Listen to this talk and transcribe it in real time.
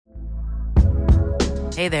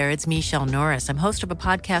Hey there, it's Michelle Norris. I'm host of a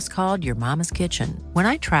podcast called Your Mama's Kitchen. When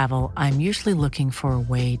I travel, I'm usually looking for a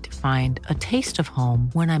way to find a taste of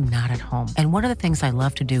home when I'm not at home. And one of the things I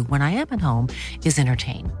love to do when I am at home is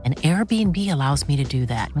entertain. And Airbnb allows me to do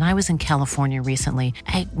that. When I was in California recently,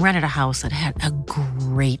 I rented a house that had a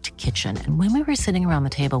great kitchen. And when we were sitting around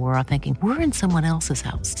the table, we were all thinking, we're in someone else's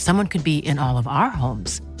house. Someone could be in all of our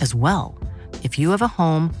homes as well. If you have a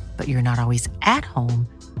home, but you're not always at home,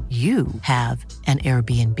 you have an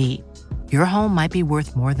Airbnb. Your home might be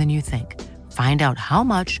worth more than you think. Find out how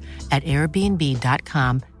much at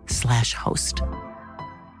airbnb.com/host.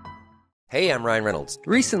 Hey, I'm Ryan Reynolds.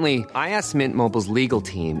 Recently, I asked Mint Mobile's legal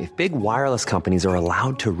team if big wireless companies are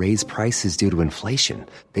allowed to raise prices due to inflation.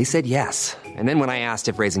 They said yes. And then when I asked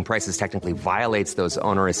if raising prices technically violates those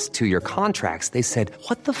onerous two-year contracts, they said,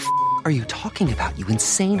 "What the f*** are you talking about, you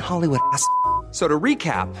insane Hollywood ass?" So to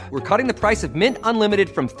recap, we're cutting the price of Mint Unlimited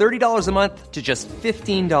from $30 a month to just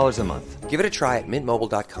 $15 a month. Give it a try at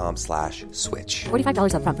mintmobile.com/switch.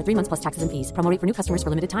 $45 up front for 3 months plus taxes and fees. Promo rate for new customers for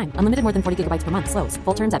limited time. Unlimited more than 40 gigabytes per month. Slows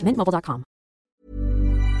full terms at mintmobile.com.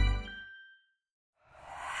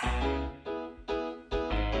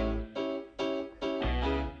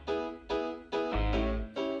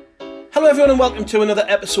 Hello everyone and welcome to another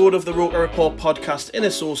episode of the Roker Report podcast in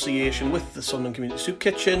association with the Sunderland Community Soup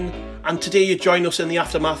Kitchen. And today you join us in the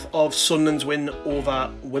aftermath of Sunderland's win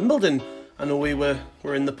over Wimbledon. I know we were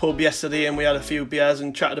in the pub yesterday and we had a few beers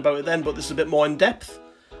and chatted about it then, but this is a bit more in depth.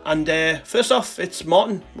 And first off, it's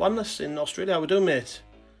Martin Wanless in Australia. How we doing, mate?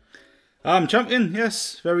 I'm champion,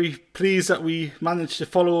 yes. Very pleased that we managed to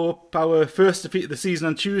follow up our first defeat of the season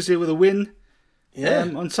on Tuesday with a win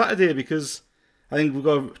on Saturday, because I think we've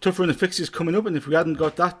got a tough run of fixtures coming up, and if we hadn't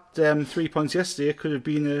got that 3 points yesterday, it could have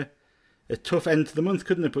been a tough end to the month,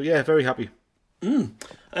 couldn't it? But yeah, very happy.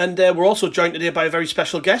 And we're also joined today by a very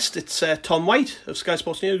special guest. It's Tom White of Sky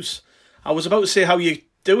Sports News. I was about to say how you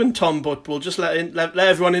doing, Tom, but we'll just let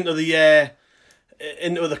everyone into the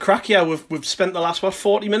crack here. We've spent the last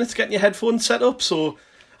 40 minutes getting your headphones set up, so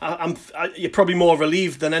you're probably more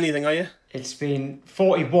relieved than anything, are you? It's been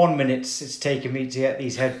 41 minutes it's taken me to get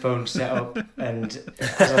these headphones set up, and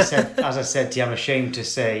as I said to you, I'm ashamed to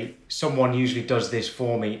say someone usually does this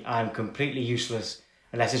for me. I'm completely useless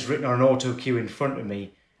unless it's written on an auto cue in front of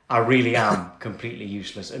me. I really am completely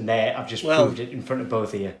useless, and there I've just proved it in front of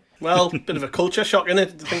both of you. Well, bit of a culture shock,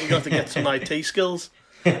 innit? I think you're going to have to get some IT skills.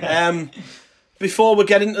 Before we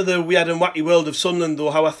get into the weird and wacky world of Sunderland,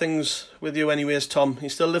 though, how are things with you anyways, Tom? You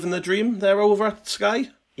still living the dream there over at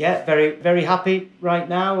Sky? Yeah, very, very happy right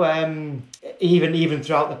now. Even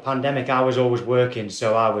throughout the pandemic, I was always working,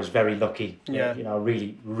 so I was very lucky. Yeah. I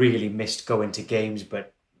really, really missed going to games,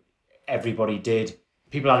 but everybody did.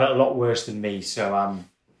 People had it a lot worse than me, so I'm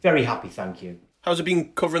very happy, thank you. How's it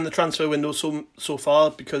been covering the transfer window so far?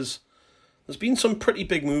 Because there's been some pretty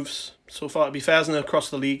big moves so far, to be fair, isn't it, across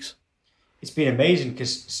the leagues? It's been amazing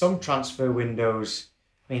because some transfer windows,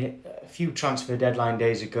 I mean, a few transfer deadline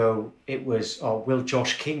days ago, it was, will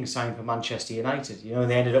Josh King sign for Manchester United? You know, and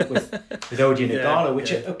they ended up with Odion Igalo,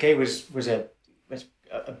 which, was a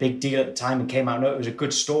big deal at the time and came out and it was a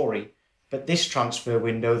good story. But this transfer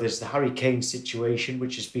window, there's the Harry Kane situation,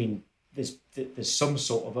 which has been, there's some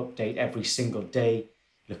sort of update every single day.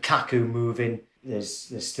 Lukaku moving. There's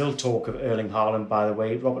still talk of Erling Haaland, by the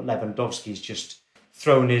way. Robert Lewandowski's just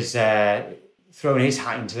thrown his hat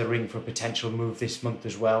into the ring for a potential move this month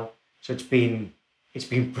as well. So it's been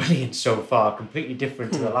brilliant so far, completely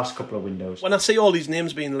different to the last couple of windows. When I see all these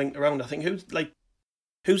names being linked around, I think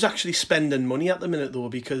who's actually spending money at the minute though?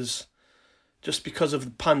 Because of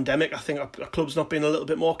the pandemic, I think a club's not being a little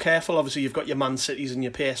bit more careful. Obviously, you've got your Man Cities and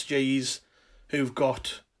your PSGs who've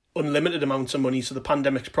got unlimited amounts of money, so the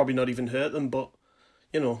pandemic's probably not even hurt them. But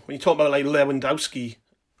you know, when you talk about like Lewandowski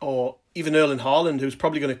or even Erling Haaland, who's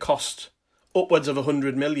probably going to cost upwards of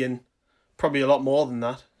 100 million, probably a lot more than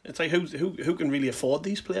that. It's like who can really afford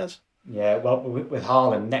these players? Yeah, well, with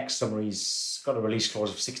Haaland, next summer he's got a release clause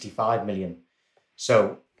of 65 million.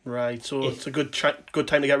 So right, so it's a good time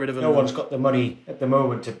to get rid of him. No one's got the money at the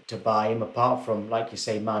moment to buy him, apart from, like you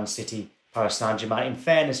say, Man City, Paris Saint-Germain. In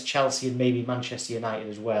fairness, Chelsea and maybe Manchester United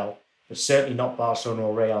as well, but certainly not Barcelona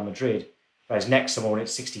or Real Madrid. Whereas next summer when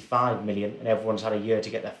it's 65 million and everyone's had a year to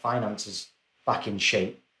get their finances back in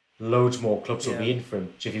shape, loads more clubs will be in for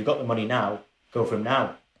him. So if you've got the money now, go for him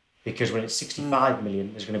now. Because when it's 65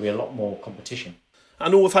 million, there's going to be a lot more competition. I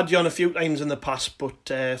know we've had you on a few times in the past, but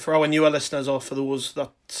for our newer listeners or for those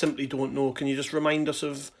that simply don't know, can you just remind us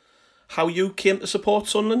of how you came to support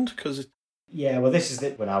Sunderland? Yeah, well, this is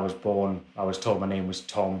it. When I was born, I was told my name was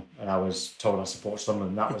Tom and I was told I support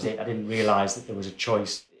Sunderland. That was it. I didn't realise that there was a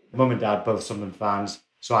choice. Mum and Dad, both Sunderland fans.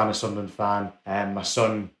 So I'm a Sunderland fan. My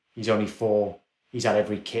son, he's only 4. He's had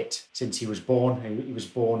every kit since he was born. He was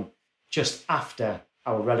born just after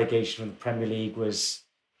our relegation from the Premier League was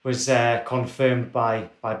confirmed by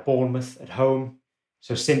Bournemouth at home.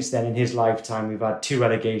 So since then, in his lifetime, we've had 2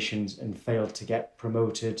 relegations and failed to get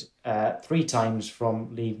promoted 3 times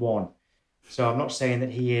from League One. So I'm not saying that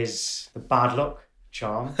he is the bad luck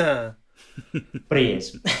charm, but he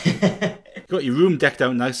is. Got your room decked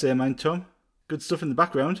out nice there, man, Tom. Good stuff in the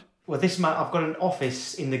background. Well, I've got an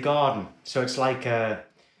office in the garden, so it's like I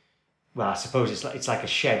suppose it's like a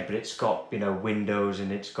shed, but it's got windows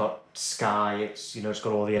and it's got sky. It's it's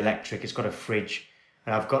got all the electric. It's got a fridge.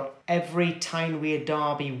 And I've got every Tyne-Wear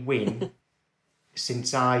Derby win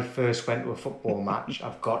since I first went to a football match.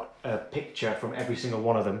 I've got a picture from every single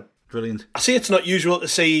one of them. Brilliant. I see it's not usual to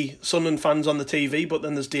see Sunderland fans on the TV, but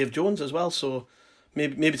then there's Dave Jones as well, so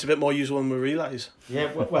maybe it's a bit more usual than we realise.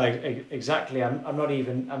 Yeah, well, exactly. I'm not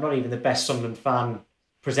even the best Sunderland fan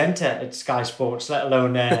presenter at Sky Sports, let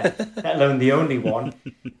alone the only one.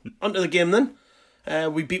 On to the game then.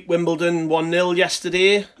 We beat Wimbledon 1-0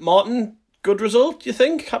 yesterday. Martin, good result, do you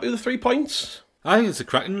think? Happy with the 3 points? I think it's a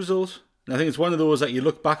cracking result. I think it's one of those that you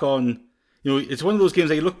look back on. It's one of those games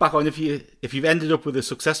that you look back on if you've ended up with a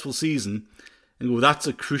successful season and go, that's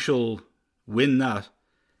a crucial win. That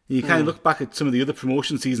and you kind of look back at some of the other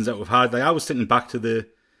promotion seasons that we've had. Like I was thinking back to the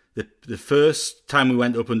first time we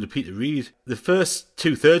went up under Peter Reid. The first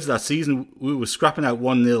 2/3 of that season, we were scrapping out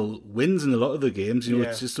 1-0 wins in a lot of the games.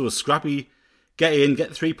 It's just those scrappy, get in,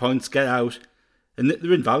 get 3 points, get out. And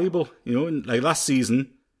they're invaluable, and like last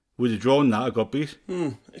season, we'd have drawn that or got beat.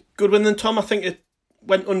 Good win then, Tom. I think it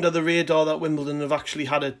went under the radar that Wimbledon have actually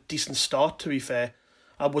had a decent start, to be fair.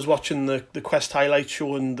 I was watching the Quest highlight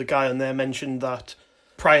show and the guy on there mentioned that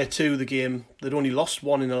prior to the game, they'd only lost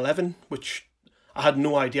 1 in 11, which I had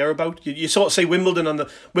no idea about. You sort of say Wimbledon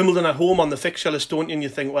at home on the fixture list, don't you? And you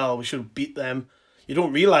think, well, we should have beat them. You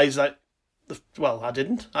don't realise that, I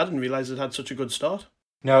didn't realise it had such a good start.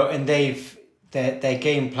 No, and Their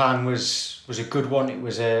game plan was a good one. It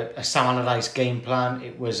was a Sam Allardyce game plan.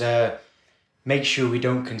 It was a make sure we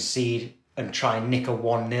don't concede and try and nick a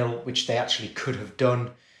 1-0, which they actually could have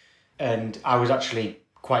done. And I was actually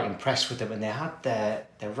quite impressed with them. And they had their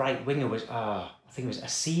right winger was I think it was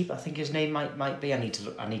Asib. I think his name might be. I need to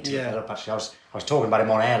look that up. Actually, I was talking about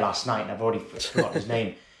him on air last night, and I've already forgotten his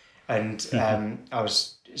name. And I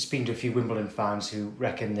was speaking to a few Wimbledon fans who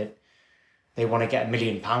reckon that they want to get £1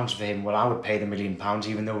 million for him. Well, I would pay the £1 million,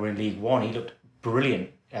 even though we're in League One. He looked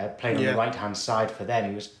brilliant playing on the right-hand side for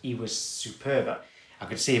them. He was superb. I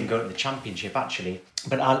could see him going to the Championship, actually.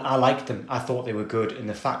 But I liked them. I thought they were good. And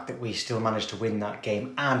the fact that we still managed to win that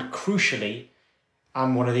game, and crucially,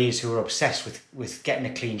 I'm one of these who are obsessed with getting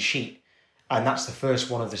a clean sheet. And that's the first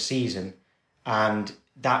one of the season. And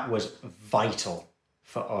that was vital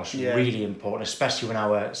for us, really important, especially when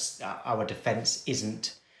our defence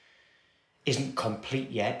isn't complete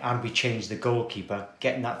yet, and we changed the goalkeeper.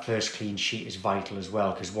 Getting that first clean sheet is vital as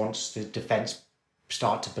well, because once the defence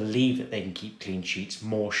start to believe that they can keep clean sheets,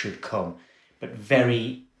 more should come. But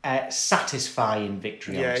very satisfying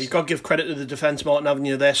victory. Yeah, you've got to give credit to the defence, Martin, haven't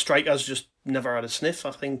you? Their strikers just never had a sniff,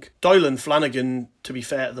 I think. Doyle and Flanagan, to be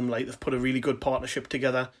fair to them, they've put a really good partnership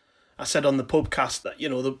together. I said on the pubcast that,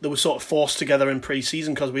 they were sort of forced together in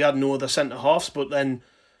pre-season because we had no other centre-halves, but then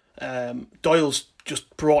Doyle's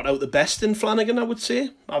just brought out the best in Flanagan, I would say.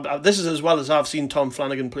 This is as well as I've seen Tom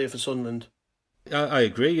Flanagan play for Sunderland. I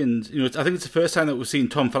agree, and I think it's the first time that we've seen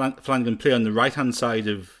Tom Flanagan play on the right-hand side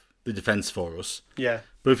of the defence for us. Yeah.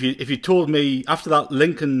 But if you told me, after that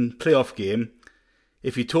Lincoln playoff game,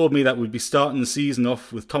 if you told me that we'd be starting the season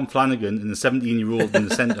off with Tom Flanagan and the 17-year-old in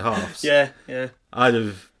the centre-halves, yeah, I'd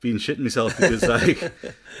have been shitting myself, because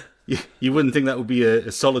you wouldn't think that would be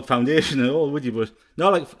a solid foundation at all, would you? But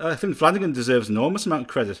no, I think Flanagan deserves an enormous amount of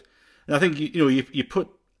credit. And I think you put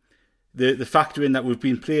the factor in that we've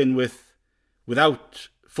been playing without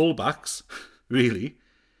fullbacks, really.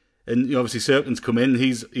 And obviously Serkin's come in,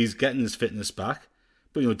 he's getting his fitness back.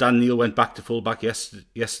 But Dan Neil went back to fullback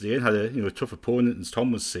yesterday and had a tough opponent, as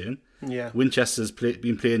Tom was saying. Yeah. Winchester's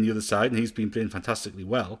been playing the other side, and he's been playing fantastically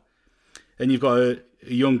well. And you've got a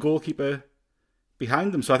young goalkeeper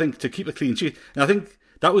behind them. So I think to keep a clean sheet, and I think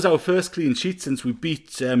that was our first clean sheet since we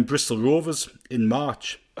beat Bristol Rovers in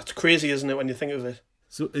March. That's crazy, isn't it, when you think of it?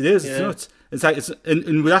 So it is. Yeah.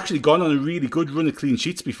 And we'd actually gone on a really good run of clean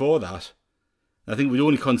sheets before that. I think we'd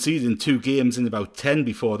only conceded in 2 games in about 10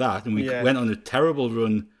 before that, and we went on a terrible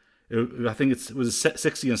run. I think it was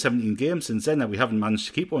 16 or 17 games since then that we haven't managed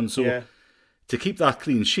to keep one. So to keep that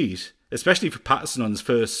clean sheet, especially for Patterson on his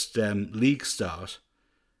first league start,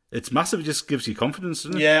 it's massive. It just gives you confidence,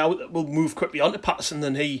 doesn't it? Yeah, we'll move quickly on to Patterson.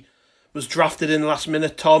 Then he was drafted in the last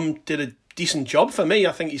minute. Tom did a decent job for me.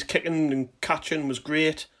 I think his kicking and catching was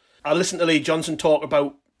great. I listened to Lee Johnson talk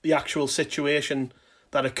about the actual situation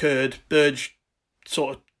that occurred. Burge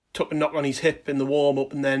sort of took a knock on his hip in the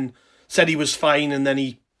warm-up and then said he was fine, and then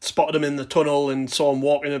he spotted him in the tunnel and saw him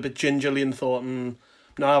walking a bit gingerly and thought, not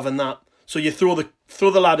having that. So you throw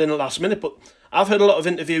the lad in at last minute. But I've heard a lot of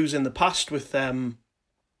interviews in the past with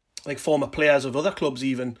like former players of other clubs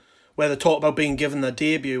even, where they talk about being given their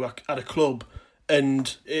debut at a club,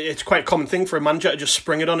 and it's quite a common thing for a manager to just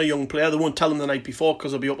spring it on a young player. They won't tell them the night before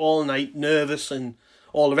because they'll be up all night, nervous and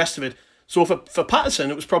all the rest of it. So for Patterson,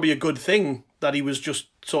 it was probably a good thing that he was just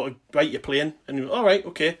sort of, right, you're playing, and he was, all right,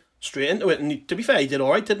 okay, straight into it. And to be fair, he did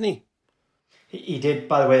all right, didn't he? He did.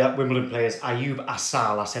 By the way, that Wimbledon player is Ayub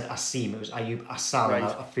Assal. I said Asim. It was Ayub Assal. Right.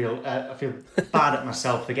 I feel bad at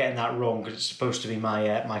myself for getting that wrong because it's supposed to be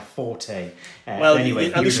my forte. Well,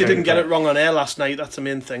 anyway, at least you didn't get it wrong on air last night. That's the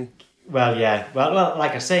main thing. Well, yeah. Well,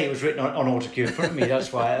 like I say, it was written on autocue in front of me.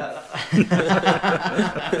 That's why.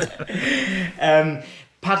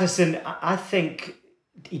 Patterson, I think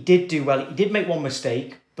he did do well. He did make one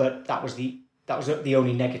mistake, but that was the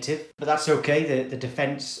only negative. But that's okay. The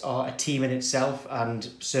defence are a team in itself, and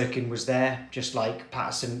Sirkin was there, just like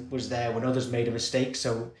Patterson was there when others made a mistake,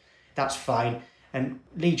 so that's fine. And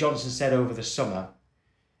Lee Johnson said over the summer,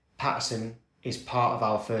 Patterson is part of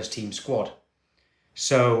our first team squad.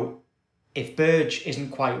 So if Burge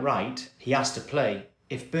isn't quite right, he has to play.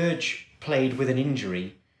 If Burge played with an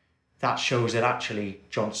injury, that shows that actually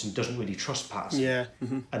Johnson doesn't really trust Patterson. Yeah.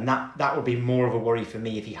 Mm-hmm. And that would be more of a worry for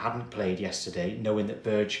me if he hadn't played yesterday, knowing that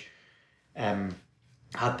Burge had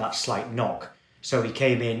that slight knock. So he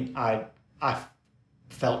came in, I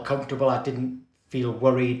felt comfortable, I didn't feel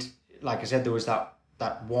worried. Like I said, there was that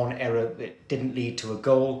one error that didn't lead to a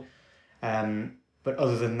goal. But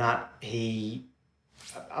other than that,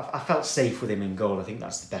 I felt safe with him in goal. I think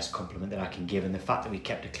that's the best compliment that I can give. And the fact that we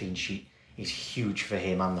kept a clean sheet is huge for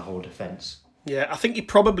him and the whole defence. Yeah, I think he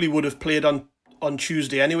probably would have played on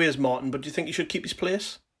Tuesday anyways, Martin, but do you think he should keep his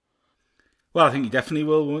place? Well, I think he definitely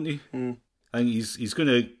will, won't he? I think he's going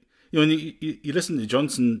to... You know, you listen to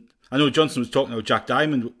Johnson... I know Johnson was talking about Jack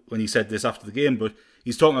Diamond when he said this after the game, but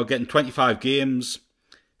he's talking about getting 25 games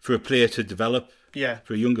for a player to develop,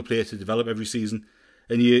 for a younger player to develop every season.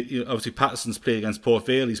 And you obviously Patterson's played against Port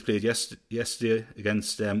Vale, he's played yesterday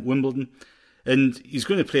against Wimbledon, and he's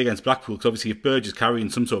going to play against Blackpool because obviously if Burge is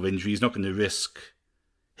carrying some sort of injury, he's not going to risk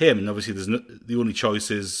him. And obviously the only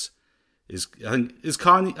choice is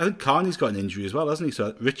Carney. I think Carney's got an injury as well, hasn't he?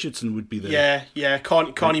 So Richardson would be the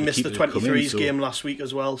Carney missed the 23s game last week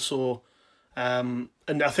as well. So and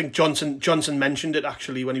I think Johnson mentioned it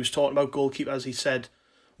actually when he was talking about goalkeepers. He said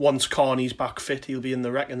once Carney's back fit, he'll be in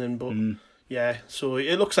the reckoning. But yeah, so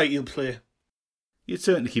it looks like he'll play. You'd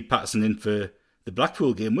certainly keep Patterson in for the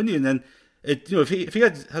Blackpool game, wouldn't you? And then if he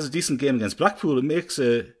has a decent game against Blackpool, it makes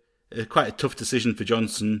quite a tough decision for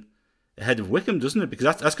Johnson ahead of Wickham, doesn't it?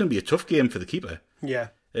 Because that's going to be a tough game for the keeper. Yeah.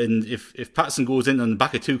 And if Patterson goes in on the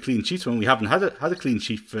back of 2 clean sheets when we haven't had a clean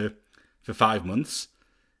sheet for 5 months,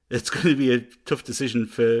 it's going to be a tough decision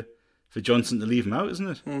for Johnson to leave him out,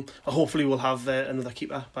 isn't it? Hopefully we'll have another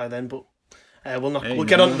keeper by then, but we'll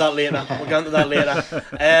get onto that later. We'll get onto that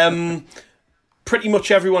later. Pretty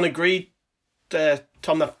much everyone agreed,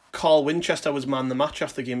 Tom, that Carl Winchester was man the match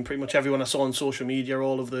after the game. Pretty much everyone I saw on social media,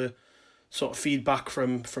 all of the sort of feedback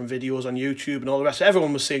from videos on YouTube and all the rest,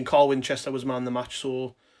 everyone was saying Carl Winchester was man the match.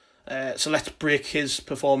 So let's break his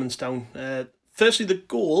performance down. Firstly, the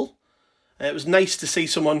goal. It was nice to see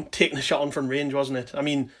someone taking a shot on from range, wasn't it? I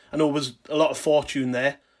mean, I know it was a lot of fortune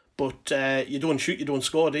there, but you don't shoot, you don't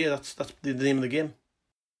score, do you? That's the name of the game.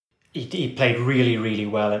 He played really, really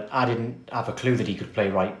well, and I didn't have a clue that he could play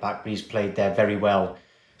right back, but he's played there very well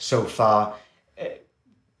so far.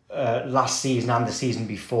 Last season and the season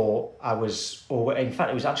before, I even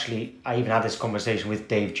had this conversation with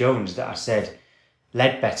Dave Jones that I said,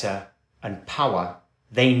 Ledbetter and Power,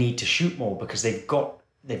 they need to shoot more because they've got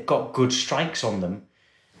good strikes on them,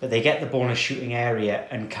 but they get the ball in a shooting area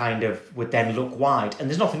and kind of would then look wide. And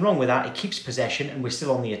there's nothing wrong with that. It keeps possession and we're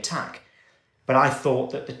still on the attack. But I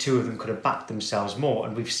thought that the two of them could have backed themselves more.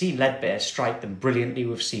 And we've seen Ledbetter strike them brilliantly.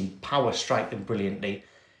 We've seen Power strike them brilliantly.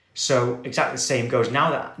 So exactly the same goes.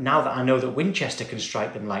 Now that I know that Winchester can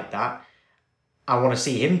strike them like that, I want to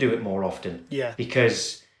see him do it more often. Yeah.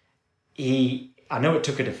 Because I know it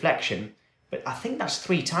took a deflection, but I think that's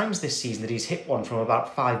 3 times this season that he's hit one from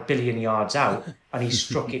about 5 billion yards out, and he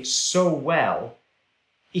struck it so well.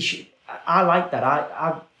 I like that.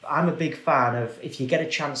 I'm a big fan of if you get a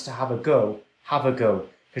chance to have a go, have a go.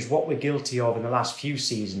 Because what we're guilty of in the last few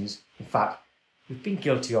seasons, in fact, we've been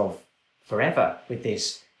guilty of forever with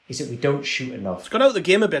this, is that we don't shoot enough. It's gone out of the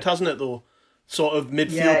game a bit, hasn't it, though? Sort of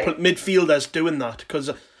midfielders doing that. Because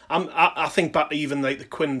I think back to even like the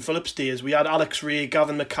Quinn Phillips days. We had Alex Ray,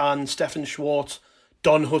 Gavin McCann, Stefan Schwartz,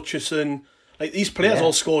 Don Hutchison. Like, these players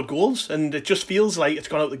all scored goals, and it just feels like it's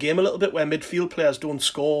gone out of the game a little bit, where midfield players don't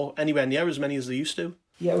score anywhere near as many as they used to.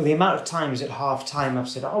 Yeah, well, the amount of times at half-time I've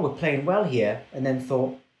said, we're playing well here, and then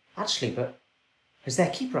thought, actually, but has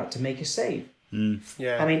their keeper had to make a save?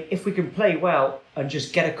 Yeah. I mean, if we can play well and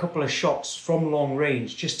just get a couple of shots from long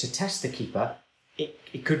range just to test the keeper,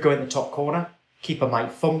 it could go in the top corner. Keeper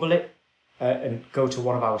might fumble it and go to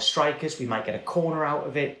one of our strikers. We might get a corner out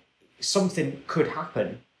of it. Something could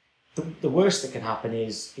happen. The worst that can happen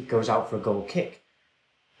is it goes out for a goal kick.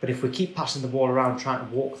 But if we keep passing the ball around, trying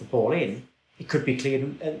to walk the ball in, it could be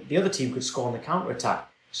cleared and the other team could score on the counter-attack.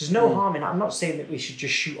 So there's no harm in that. I'm not saying that we should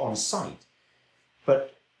just shoot on sight.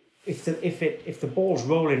 But if the ball's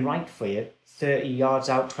rolling right for you, 30 yards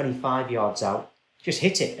out, 25 yards out, just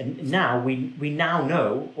hit it. And now we now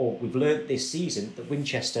know, or we've learnt this season, that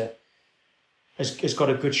Winchester has got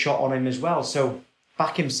a good shot on him as well. So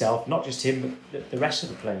back himself, not just him, but the rest of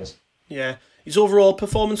the players. Yeah. His overall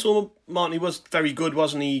performance, Martin, he was very good,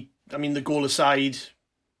 wasn't he? I mean, the goal aside,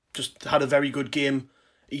 just had a very good game.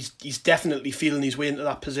 He's definitely feeling his way into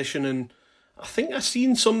that position, and I think I've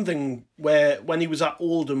seen something where when he was at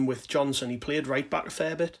Oldham with Johnson, he played right back a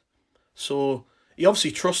fair bit. So he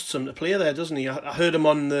obviously trusts him to play there, doesn't he? I heard him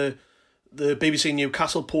on the BBC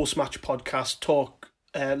Newcastle post-match podcast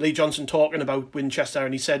Lee Johnson talking about Winchester,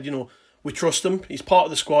 and he said, we trust him. He's part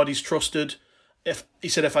of the squad. He's trusted. If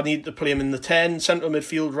I need to play him in the 10, central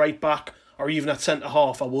midfield, right back, or even at centre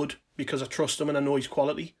half, I would, because I trust him and I know his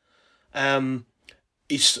quality.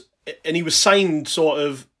 He was signed sort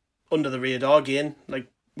of under the radar again. Like,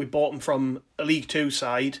 we bought him from a League Two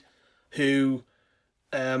side, who,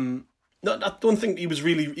 I don't think he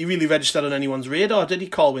really registered on anyone's radar, did he,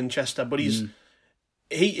 Carl Winchester? But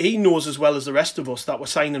he knows as well as the rest of us that we're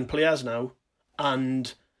signing players now,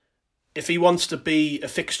 and if he wants to be a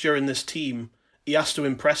fixture in this team, he has to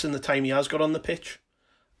impress in the time he has got on the pitch.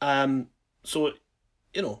 So,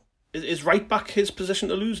 is right back his position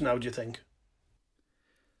to lose now, do you think?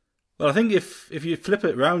 Well, I think if you flip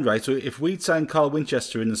it around, right, so if we'd signed Carl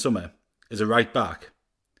Winchester in the summer as a right back,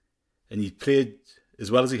 and he played as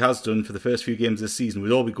well as he has done for the first few games this season,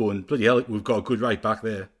 we'd all be going, bloody hell, we've got a good right back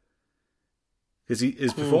there. Because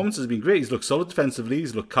his performance has been great. He's looked solid defensively,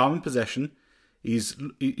 he's looked calm in possession, he's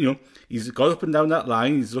got up and down that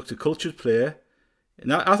line, he's looked a cultured player,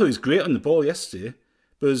 and I thought he was great on the ball yesterday.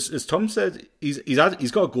 But as Tom said, he's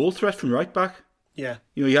got a goal threat from right back. Yeah,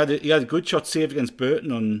 he had a good shot saved against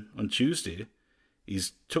Burton on Tuesday.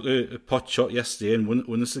 He's took a pot shot yesterday and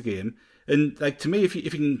won us the game. And like, to me, if you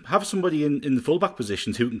can have somebody in the fullback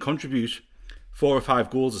positions who can contribute 4 or 5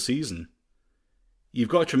 goals a season, you've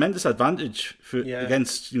got a tremendous advantage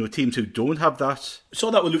against teams who don't have that. We saw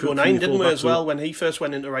that with Luke O'Nien, didn't we, as well, when he first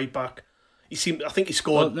went into right back. I think he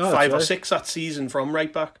scored 5 or 6 that season from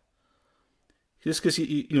right back. Just because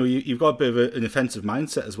you've got a bit of an offensive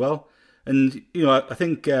mindset as well. And I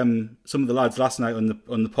think some of the lads last night on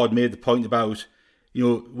the pod made the point about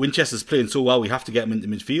Winchester's playing so well, we have to get him into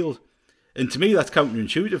midfield. And to me, that's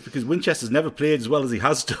counterintuitive, because Winchester's never played as well as he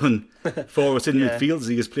has done for us in midfield as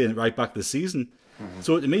he is playing at right back this season. Mm-hmm.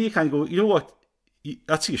 So to me, you kind of go, you know what,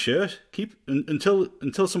 that's your shirt. Keep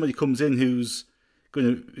until somebody comes in who's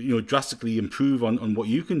going to drastically improve on what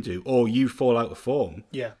you can do, or you fall out of form.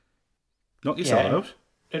 Yeah, knock yourself out.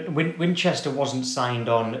 Winchester wasn't signed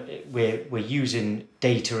on. We're using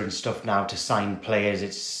data and stuff now to sign players.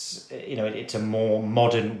 It's a more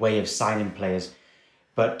modern way of signing players.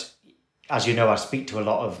 But as you know, I speak to a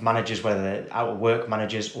lot of managers, whether they're out of work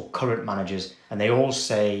managers or current managers, and they all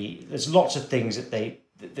say there's lots of things that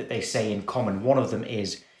they say in common. One of them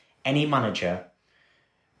is any manager,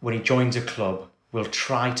 when he joins a club, will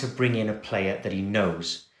try to bring in a player that he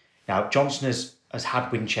knows. Now, Johnson has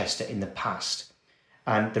had Winchester in the past.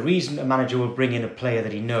 And the reason a manager will bring in a player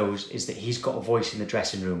that he knows is that he's got a voice in the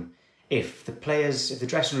dressing room. If the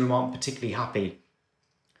dressing room aren't particularly happy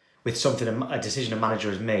with something, a decision a manager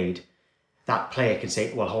has made, that player can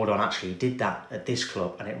say, well, hold on, actually, he did that at this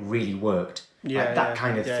club and it really worked. That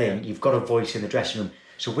kind of thing. Yeah. You've got a voice in the dressing room.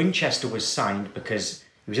 So Winchester was signed because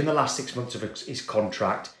he was in the last 6 months of his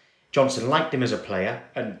contract. Johnson liked him as a player,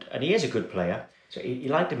 and he is a good player. So he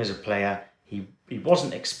liked him as a player. He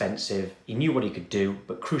wasn't expensive. He knew what he could do,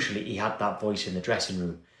 but crucially, he had that voice in the dressing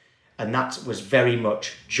room. And that was very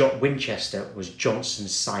much, Winchester was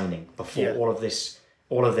Johnson's signing before all of this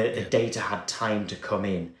all of the data had time to come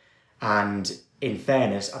in. And in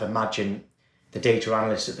fairness, I'd imagine the data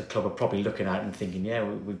analysts at the club are probably looking at it and thinking, yeah,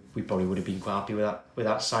 we probably would have been quite happy with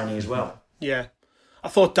that signing as well. Yeah. I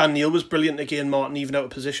thought Dan Neil was brilliant again, Martin, even out of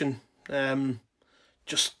position.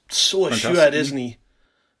 Just so assured, isn't he?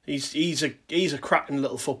 He's a cracking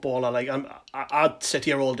little footballer. Like I'd sit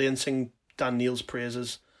here all day and sing Dan Neil's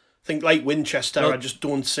praises. I think like Winchester, I just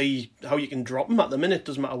don't see how you can drop him at the minute.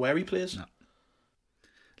 Doesn't matter where he plays. No.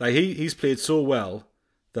 Like he's played so well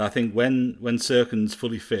that I think when Cirkin's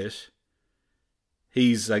fully fit,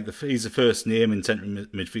 he's the first name in central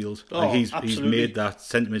midfield. Oh, like he's absolutely. made that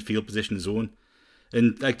centre midfield position his own.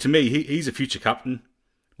 And like to me, he's a future captain.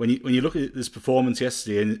 When you look at his performance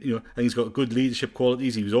yesterday, and I think he's got good leadership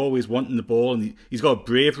qualities. He was always wanting the ball, and he's got a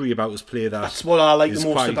bravery about his play. That's what I like the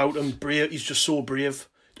most about him. Brave. He's just so brave.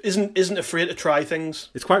 Isn't afraid to try things.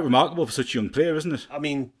 It's quite remarkable for such a young player, isn't it? I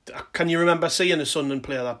mean, can you remember seeing a Sunderland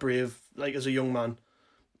player that brave, like as a young man,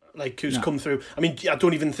 like who's come through? I mean, I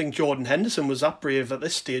don't even think Jordan Henderson was that brave at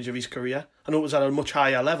this stage of his career. I know it was at a much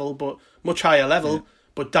higher level. Yeah.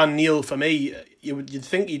 But Dan Neil, for me, you'd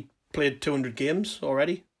think he'd played 200 games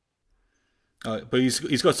already. But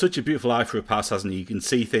he's got such a beautiful eye for a pass, hasn't he? You can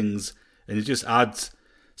see things, and it just adds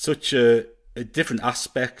such a different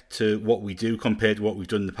aspect to what we do compared to what we've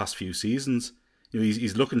done in the past few seasons.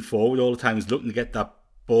 He's looking forward all the time. He's looking to get that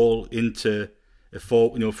ball into a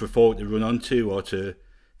forward, for a forward to run onto or to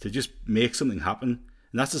just make something happen.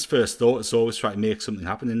 And that's his first thought. It's always try to make something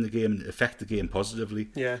happen in the game and affect the game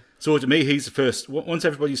positively. Yeah. So to me, he's the first. Once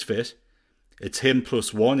everybody's fit, it's him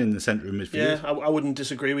plus one in the centre of midfield. Yeah, I wouldn't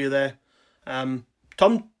disagree with you there.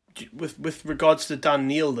 Tom, with regards to Dan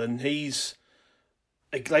Neil, then he's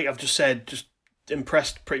like I've just said, just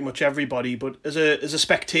impressed pretty much everybody. But as a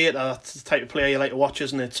spectator, that's the type of player you like to watch,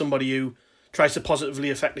 isn't it? Somebody who tries to positively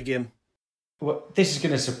affect the game. What this is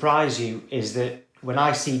going to surprise you is that when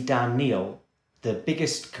I see Dan Neil, the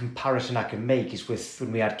biggest comparison I can make is with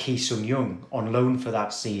when we had Ki Sung Young on loan for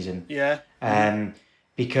that season. Yeah.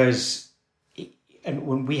 Because. And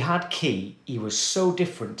when we had Key, he was so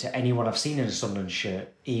different to anyone I've seen in a Sunderland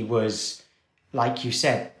shirt. He was, like you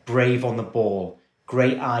said, brave on the ball,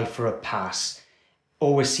 great eye for a pass,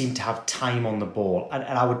 always seemed to have time on the ball. And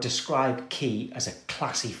I would describe Key as a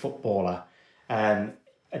classy footballer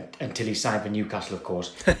until he signed for Newcastle, of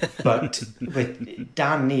course. But with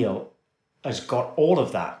Dan Neil has got all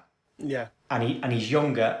of that. Yeah. And he's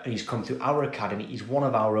younger, and he's come through our academy. He's one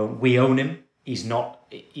of our own. We own him. He's not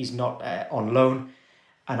on loan,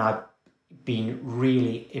 and I've been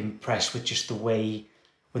really impressed with just the way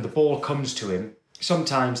when the ball comes to him.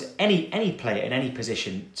 Sometimes any player in any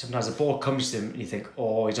position, sometimes the ball comes to him and you think,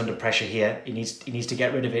 oh, he's under pressure here. He needs to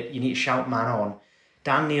get rid of it. You need to shout man on.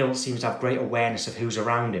 Dan Neil seems to have great awareness of who's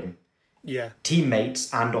around him,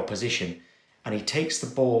 teammates and opposition, and he takes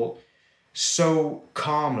the ball so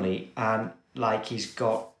calmly and like he's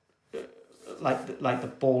got. Like the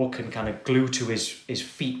ball can kind of glue to his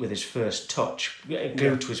feet with his first touch,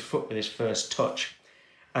 glue to his foot with his first touch.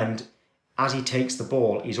 And as he takes the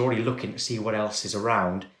ball, he's already looking to see what else is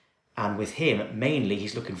around. And with him, mainly,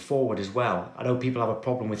 he's looking forward as well. I know people have a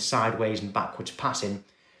problem with sideways and backwards passing.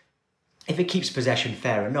 If it keeps possession,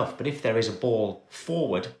 fair enough. But if there is a ball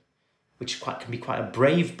forward, which can be quite a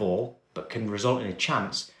brave ball, but can result in a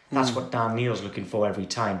chance, that's what Dan Neil's looking for every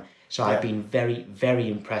time. So I've been very,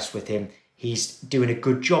 very impressed with him. He's doing a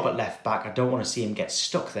good job at left back. I don't want to see him get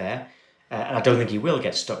stuck there. And I don't think he will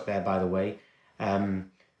get stuck there, by the way.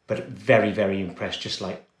 But very, very impressed, just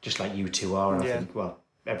like you two are. And I think, well,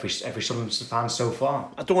 every Sunderland fan so far.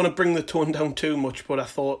 I don't want to bring the tone down too much, but I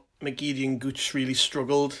thought McGeady and Gooch really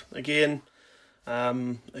struggled again.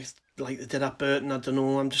 Like they did at Burton, I don't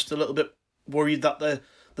know. I'm just a little bit worried that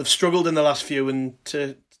they've struggled in the last few and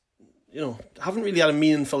haven't really had a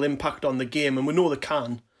meaningful impact on the game. And we know they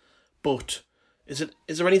can. But is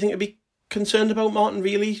there anything to be concerned about, Martin,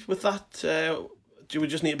 really, with that? Do we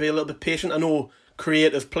just need to be a little bit patient? I know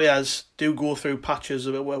creative players do go through patches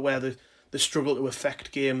where they struggle to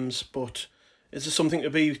affect games, but is there something to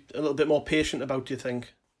be a little bit more patient about, do you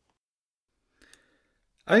think?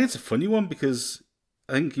 I think it's a funny one because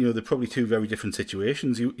I think, they're probably two very different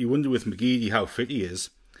situations. You wonder with McGeady how fit he is.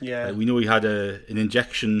 Yeah. We know he had an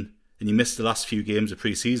injection and he missed the last few games of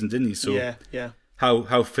pre-season, didn't he? So yeah.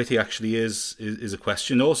 How fit he actually is a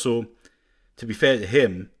question. Also, to be fair to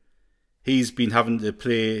him, he's been having to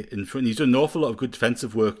play in front. He's done an awful lot of good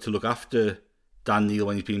defensive work to look after Dan Neil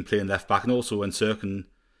when he's been playing left back, and also when Cirkin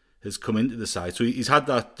has come into the side. So he's had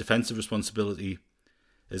that defensive responsibility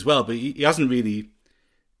as well. But he hasn't really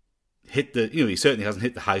hit he certainly hasn't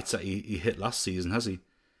hit the heights that he hit last season, has he?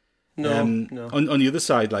 No. On the other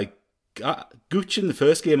side, like Gooch in the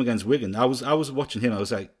first game against Wigan, I was watching him. I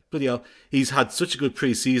was like, bloody hell, he's had such a good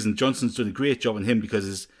pre-season. Johnson's done a great job on him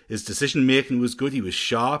because his decision making was good. He was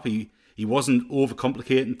sharp. He wasn't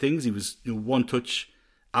overcomplicating things. He was one touch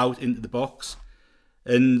out into the box,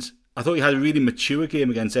 and I thought he had a really mature game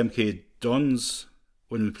against MK Dons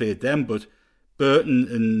when we played them. But Burton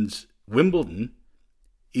and Wimbledon,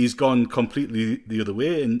 he's gone completely the other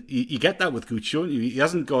way, and you get that with Gooch, don't you? He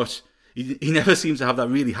hasn't got. He never seems to have that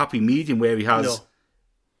really happy medium where he has.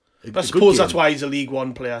 No. I suppose that's why he's a League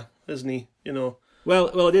One player, isn't he?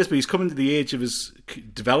 Well, it is, but he's coming to the age of his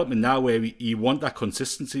development now where you want that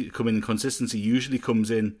consistency to come in, and consistency usually comes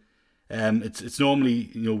in. It's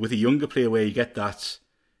normally with a younger player where you get that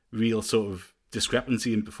real sort of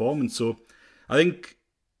discrepancy in performance. So I think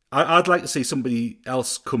I'd like to see somebody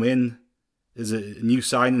else come in as a new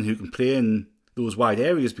signing who can play in those wide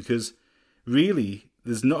areas, because really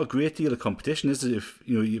there's not a great deal of competition, is it? If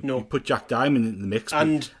you put Jack Diamond in the mix.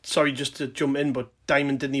 And sorry, just to jump in, but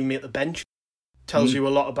Diamond didn't even make the bench. Tells you a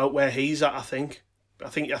lot about where he's at. I think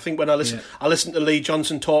when I listened to Lee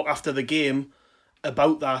Johnson talk after the game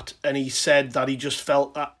about that, and he said that he just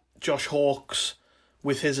felt that Josh Hawkes,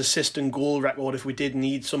 with his assist and goal record, if we did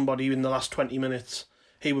need somebody in the last 20 minutes,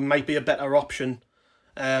 he might be a better option.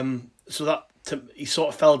 So that he sort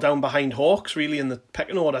of fell down behind Hawkes really in the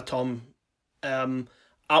pecking order, Tom. I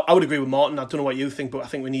would agree with Martin. I don't know what you think, but I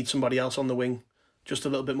think we need somebody else on the wing. Just a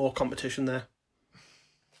little bit more competition there.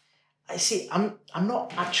 I see. I'm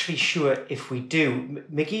not actually sure if we do.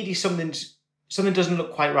 McGeady, something doesn't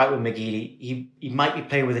look quite right with McGeady. He might be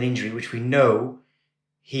playing with an injury, which we know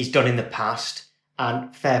he's done in the past,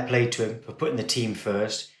 and fair play to him for putting the team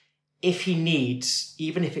first. If he needs,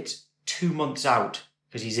 even if it's 2 months out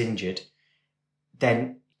because he's injured,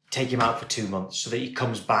 then take him out for 2 months so that he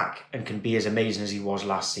comes back and can be as amazing as he was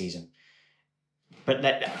last season. But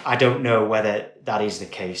I don't know whether that is the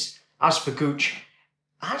case. As for Gooch,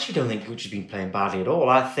 I actually don't think Gooch has been playing badly at all.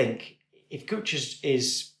 I think if Gooch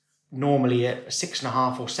is normally a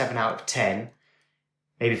 6.5 or 7 out of 10,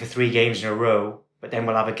 maybe for 3 games in a row, but then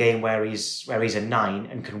we'll have a game where he's a 9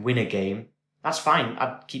 and can win a game, that's fine.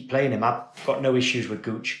 I'd keep playing him. I've got no issues with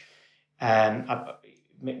Gooch.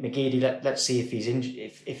 McGeady, let's see if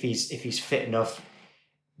he's if he's fit enough.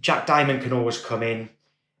 Jack Diamond can always come in.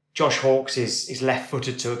 Josh Hawkes is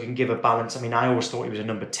left-footed, so it can give a balance. I mean, I always thought he was a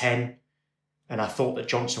number 10, and I thought that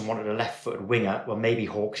Johnson wanted a left-footed winger. Well, maybe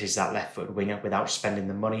Hawkes is that left-footed winger without spending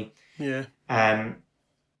the money. Yeah.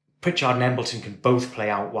 Pritchard and Embleton can both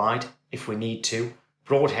play out wide if we need to.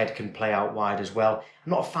 Broadhead can play out wide as well.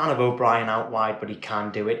 I'm not a fan of O'Brien out wide, but he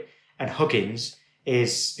can do it. And Huggins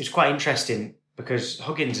is quite interesting because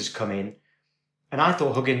Huggins has come in, and I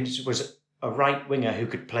thought Huggins was a right winger who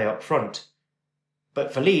could play up front.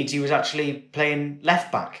 But for Leeds, he was actually playing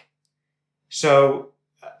left back. So,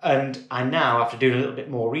 and I now, after doing a little bit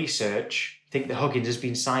more research, think that Huggins has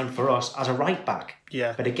been signed for us as a right back.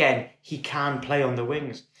 Yeah. But again, he can play on the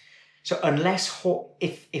wings. So unless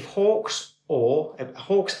if Hawkes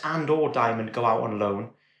and or Diamond go out on loan,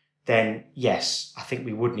 then yes, I think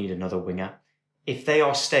we would need another winger. If they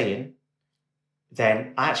are staying,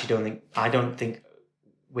 then I don't think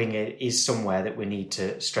winger is somewhere that we need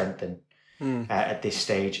to strengthen at this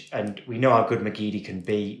stage. And we know how good McGeady can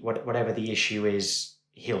be. Whatever the issue is,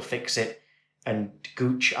 he'll fix it. And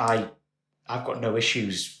Gooch, I've got no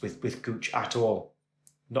issues with Gooch at all.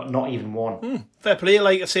 Not even one. Fair play.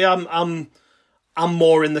 Like I say, I'm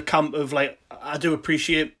more in the camp of like I do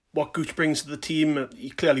appreciate what Gooch brings to the team. He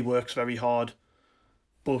clearly works very hard,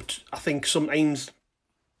 but I think sometimes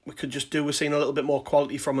we could just do with seeing a little bit more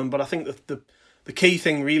quality from him. But I think that the key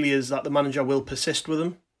thing really is that the manager will persist with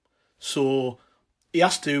him. So he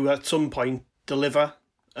has to at some point deliver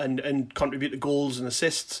and contribute to goals and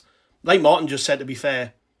assists. Like Martin just said, to be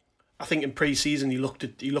fair, I think in pre-season he looked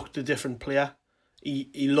a different player.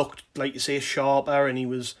 He looked, like you say, sharper, and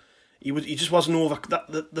he just wasn't over.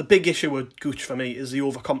 The big issue with Gooch for me is the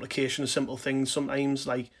overcomplication of simple things. Sometimes,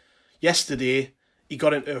 like yesterday, he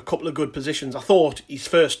got into a couple of good positions. I thought his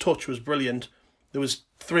first touch was brilliant. There was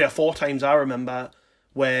 3 or 4 times I remember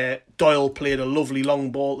where Doyle played a lovely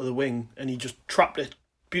long ball to the wing, and he just trapped it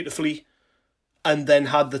beautifully, and then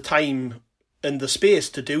had the time and the space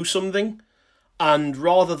to do something. And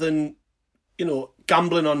rather than,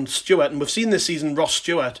 gambling on Stewart, and we've seen this season Ross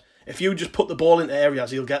Stewart, if you just put the ball into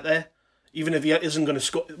areas, he'll get there. Even if he isn't going to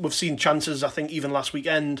score. We've seen chances, I think, even last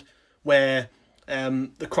weekend, where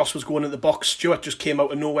the cross was going in the box. Stewart just came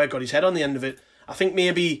out of nowhere, got his head on the end of it. I think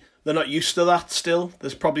maybe they're not used to that still.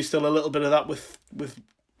 There's probably still a little bit of that with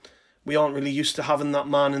we aren't really used to having that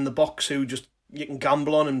man in the box who just you can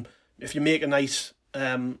gamble on, and if you make a nice,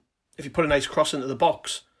 if you put a nice cross into the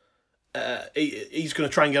box, he's going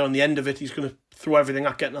to try and get on the end of it. He's going to throw everything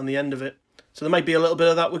at getting on the end of it. So there might be a little bit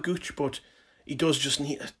of that with Gooch, but he does just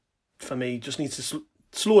need, for me, just needs to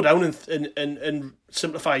slow down and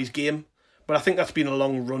simplify his game. But I think that's been a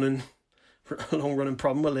long running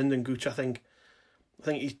problem with Lyndon Gooch. I think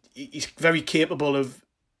he's very capable of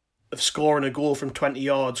scoring a goal from 20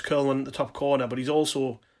 yards, curling one at the top corner, but he's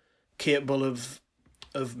also capable of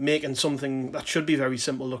making something that should be very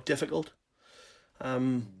simple look difficult.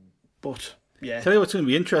 But yeah, tell you what's going to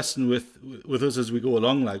be interesting with us as we go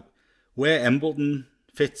along, like where Embleton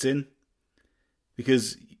fits in,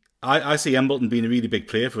 because I see Embleton being a really big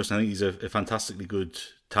player for us. And I think he's a fantastically good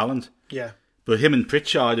talent. Yeah. But him and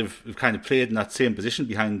Pritchard have kind of played in that same position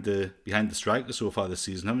behind the striker so far this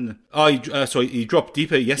season, haven't they? Oh, he dropped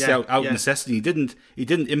deeper yesterday out of necessity. He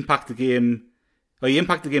didn't impact the game. Well, he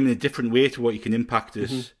impacted the game in a different way to what you can impact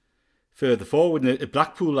it further forward. At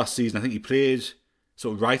Blackpool last season, I think he played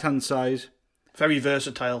sort of right-hand side. Very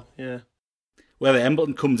versatile, yeah. Whether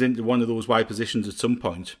Embleton comes into one of those wide positions at some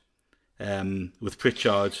point, with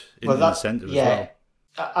Pritchard in the centre as well.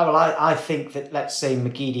 I think that, let's say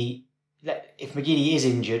McGeady, if McGeady is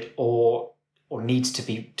injured or needs to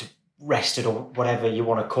be rested or whatever you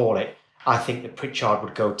want to call it, I think that Pritchard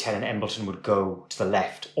would go 10 and Embleton would go to the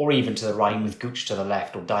left, or even to the right with Gooch to the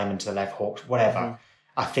left or Diamond to the left, Hawks, whatever.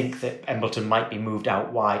 I think that Embleton might be moved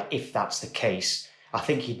out wide if that's the case. I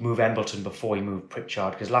think he'd move Embleton before he moved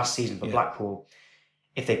Pritchard, because last season for Blackpool,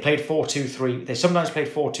 if they played 4-2-3, they sometimes played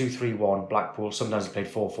 4-2-3-1, Blackpool, sometimes they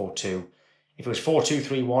played 4-4-2. If it was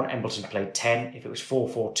 4-2-3-1, Embleton played 10. If it was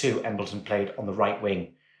 4-4-2, Embleton played on the right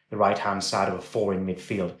wing, the right-hand side of a 4 in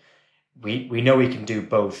midfield. We know he can do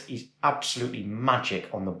both. He's absolutely magic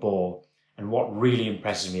on the ball. And what really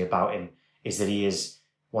impresses me about him is that he is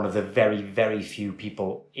one of the very, very few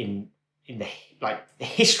people in the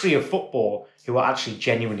history of football who are actually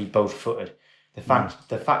genuinely both-footed. The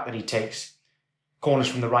fact that he takes corners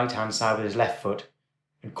from the right-hand side with his left foot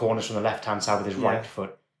and corners from the left-hand side with his right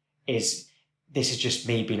foot this is just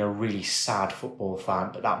me being a really sad football fan,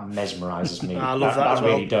 but that mesmerises me. I love that as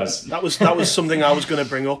well. Really does. That was something I was going to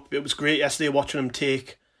bring up. It was great yesterday watching him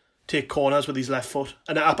take corners with his left foot,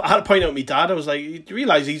 and I had to point out to my dad. I was like, "Do you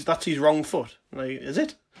realise that's his wrong foot? Like, is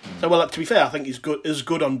it?" So, well, to be fair, I think he's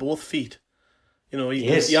good on both feet. You know, he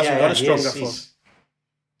hasn't got a stronger foot.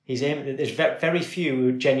 There's very few who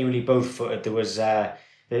are genuinely both-footed. There was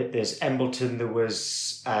there's Embleton, there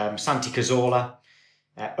was Santi Cazorla,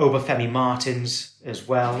 Obafemi Martins as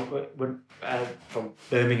well, from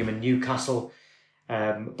Birmingham and Newcastle.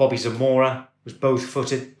 Bobby Zamora was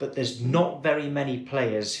both-footed, but there's not very many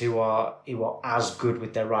players who are as good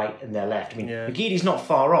with their right and their left. I mean, McGeady's not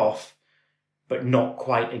far off, but not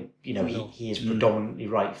quite. He is predominantly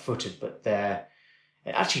right-footed. But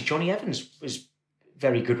actually, Johnny Evans was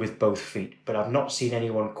very good with both feet, but I've not seen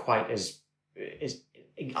anyone quite as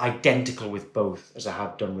identical with both as I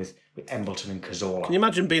have done with Embleton and Cazorla. Can you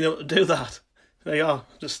imagine being able to do that? There you are.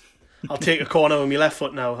 Just, I'll take a corner with my left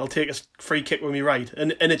foot now. I'll take a free kick with my right,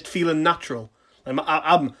 and it feeling natural.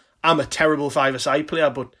 I'm a terrible five-a-side player,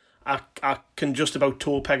 but I can just about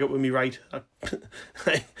toe peg it with my right.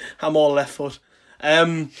 I'm all left foot.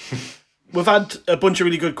 We've had a bunch of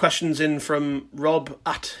really good questions in from Rob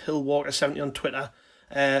at Hillwalker70 on Twitter.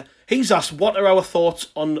 He's asked, what are our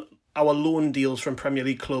thoughts on our loan deals from Premier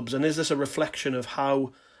League clubs, and is this a reflection of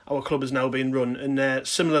how our club is now being run? And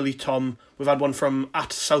similarly, Tom, we've had one from at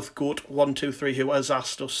Southgoat123 who has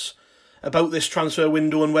asked us about this transfer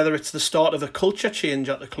window and whether it's the start of a culture change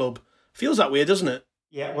at the club. Feels that way, doesn't it?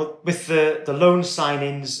 Yeah, well, with the loan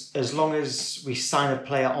signings, as long as we sign a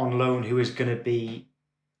player on loan who is going to be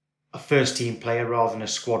a first-team player rather than a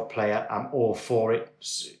squad player, I'm all for it.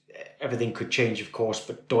 Everything could change, of course,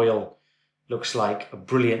 but Doyle looks like a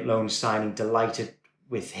brilliant loan signing. Delighted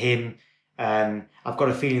with him. I've got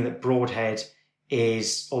a feeling that Broadhead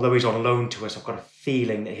although he's on loan to us, I've got a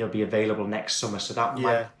feeling that he'll be available next summer. So that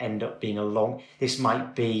might end up being this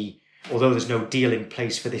might be, although there's no deal in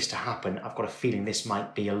place for this to happen, I've got a feeling this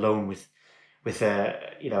might be a loan with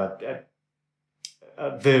a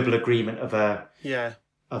verbal agreement of an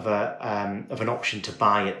option to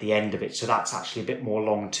buy at the end of it. So that's actually a bit more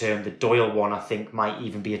long term. The Doyle one, I think, might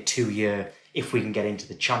even be a 2-year if we can get into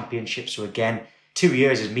the Championship. So again, 2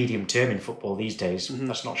 years is medium term in football these days. Mm-hmm.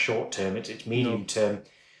 That's not short term, it's medium term.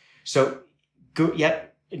 So good,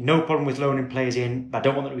 no problem with loaning players in. I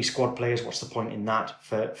don't want them to be squad players. What's the point in that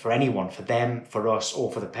for anyone, for them, for us,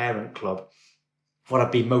 or for the parent club? What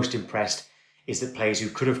I'd be most impressed is that players who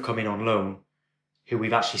could have come in on loan, who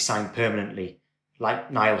we've actually signed permanently,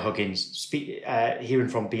 like Niall Huggins. Hearing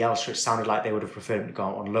from Bielsa, it sounded like they would have preferred him to go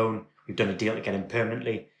out on loan. We've done a deal to get him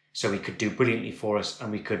permanently, so he could do brilliantly for us,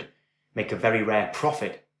 and we could make a very rare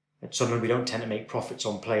profit. At Sunderland, we don't tend to make profits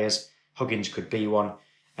on players. Huggins could be one.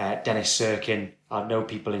 Dennis Serkin. I know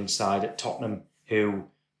people inside at Tottenham who,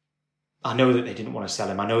 I know that they didn't want to sell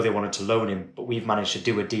him. I know they wanted to loan him, but we've managed to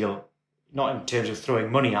do a deal, not in terms of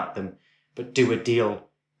throwing money at them, but do a deal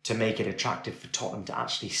to make it attractive for Tottenham to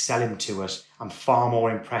actually sell him to us. I'm far more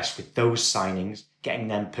impressed with those signings, getting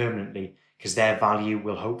them permanently, because their value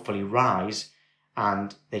will hopefully rise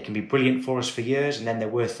and they can be brilliant for us for years and then they're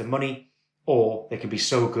worth the money, or they can be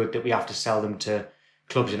so good that we have to sell them to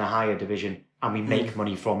clubs in a higher division and we make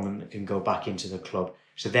money from them that can go back into the club.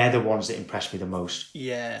 So they're the ones that impress me the most.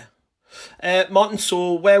 Yeah. Martin,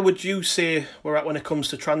 so where would you say we're at when it comes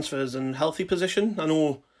to transfers and healthy position? I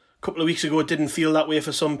know a couple of weeks ago it didn't feel that way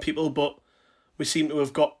for some people, but we seem to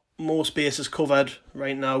have got most bases covered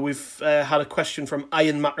right now. We've had a question from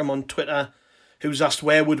Ian Macram on Twitter, who's asked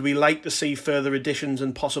where would we like to see further additions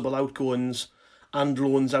and possible outgoings and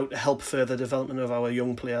loans out to help further development of our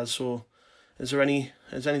young players. So is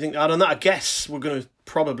anything to add on that? I guess we're going to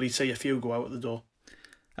probably see a few go out at the door.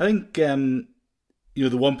 I think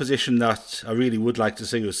the one position that I really would like to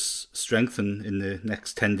see us strengthen in the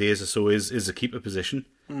next 10 days or so is the keeper position.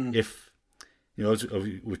 If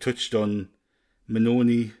we touched on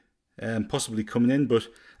Manoni possibly coming in, but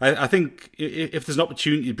I think if there's an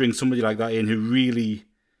opportunity to bring somebody like that in who really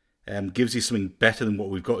gives you something better than what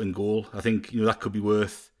we've got in goal, I think that could be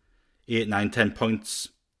worth 8, 9, 10 points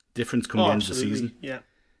difference coming into the season. Yeah.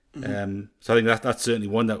 So I think that's certainly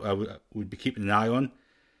one that I would be keeping an eye on.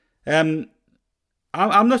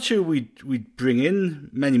 I'm not sure we'd bring in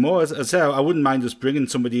many more. As I say, I wouldn't mind us bringing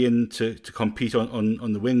somebody in to compete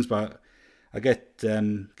on the wings, but I get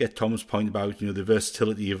Tom's point about the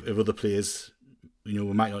versatility of other players. We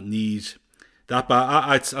might not need that, but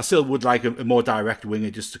I still would like a more direct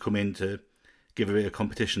winger just to come in to give a bit of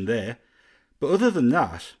competition there. But other than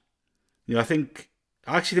that, I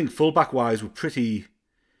actually think fullback wise we're pretty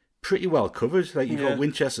well covered. Like you've got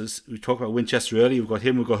Winchester. We talked about Winchester earlier. We've got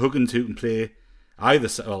him. We've got Huggins who can play either.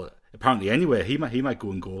 Well, apparently anywhere. He might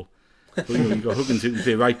go and goal. But you've got Huggins who can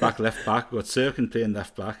play right back, left back. We've got Serkin playing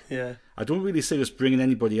left back. Yeah. I don't really see us bringing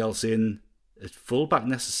anybody else in at fullback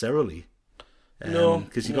necessarily.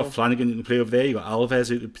 Because you've got Flanagan who can play over there. You've got Alves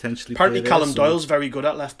who could potentially apparently play there. Callum Doyle's very good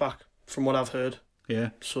at left back, from what I've heard. Yeah.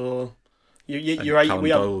 So you're right. Callum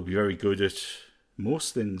Doyle will be very good at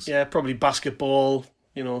most things. Yeah, probably basketball,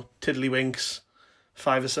 tiddlywinks,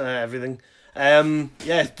 everything.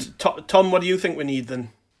 Tom, what do you think we need then?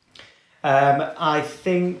 I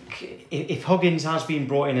think if Huggins has been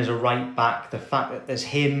brought in as a right back, the fact that there's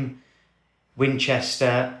him,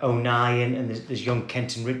 Winchester, O'Nien, and there's young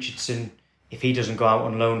Kenton Richardson, if he doesn't go out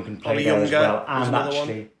on loan, can play there as well. And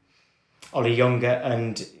actually, Ollie Younger,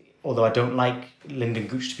 and although I don't like Lyndon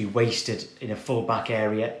Gooch to be wasted in a full-back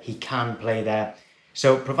area, he can play there.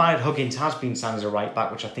 So provided Huggins has been signed as a right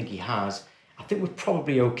back, which I think he has, I think we're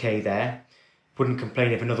probably okay there. Wouldn't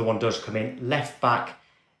complain if another one does come in. Left back,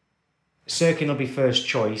 Serkin will be first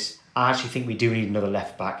choice. I actually think we do need another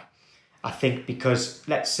left back. I think because,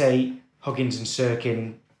 let's say, Huggins and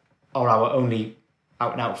Serkin are our only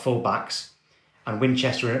out-and-out full-backs, and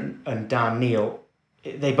Winchester and Dan Neil,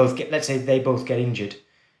 they both get injured,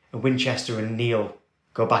 and Winchester and Neil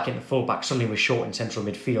go back into full-back, suddenly we're short in central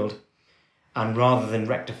midfield. And rather than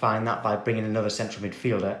rectifying that by bringing another central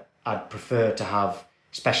midfielder, I'd prefer to have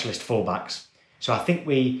specialist full-backs. So I think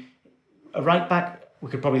a right back we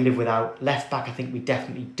could probably live without. Left back I think we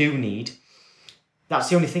definitely do need. That's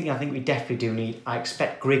the only thing I think we definitely do need. I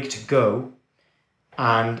expect Grigg to go,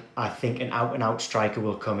 and I think an out-and-out striker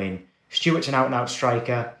will come in. Stewart's an out-and-out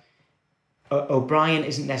striker. O'Brien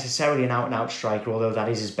isn't necessarily an out-and-out striker, although that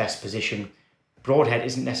is his best position. Broadhead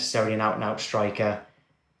isn't necessarily an out-and-out striker.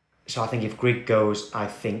 So I think if Grigg goes, I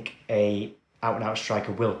think a out-and-out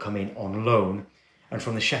striker will come in on loan. And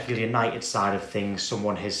from the Sheffield United side of things,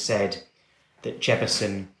 someone has said that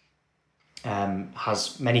Jebbison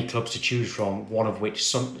has many clubs to choose from, one of which,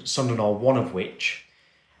 Sunderland or one of which,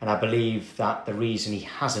 and I believe that the reason he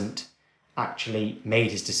hasn't actually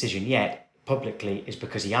made his decision yet publicly is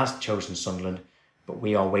because he has chosen Sunderland, but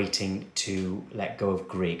we are waiting to let go of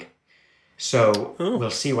Grigg. So we'll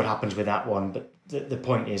see what happens with that one, but the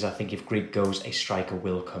point is, I think if Grigg goes, a striker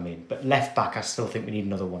will come in. But left back, I still think we need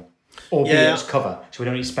another one. Albeit as cover, so we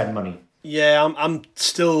don't need to spend money. Yeah, I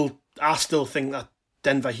still think that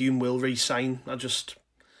Denver Hume will re-sign.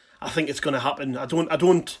 I think it's going to happen.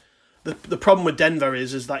 The problem with Denver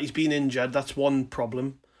is that he's been injured. That's one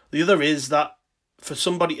problem. The other is that for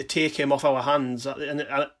somebody to take him off our hands, and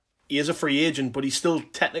he is a free agent, but he's still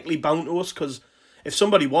technically bound to us, because if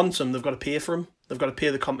somebody wants him, they've got to pay for him. They've got to pay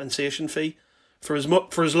the compensation fee for as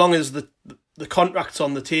long as the contract's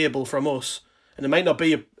on the table from us. And it might not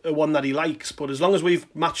be a one that he likes, but as long as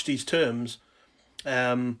we've matched these terms,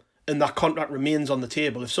 and that contract remains on the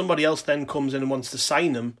table, if somebody else then comes in and wants to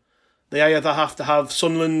sign him, they either have to have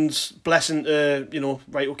Sunderland's blessing to,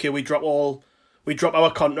 right, okay, we drop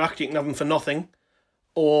our contract, you can have him for nothing,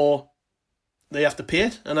 or they have to pay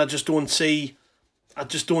it. And I just don't see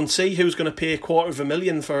who's going to pay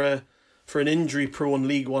 $250,000 for an injury-prone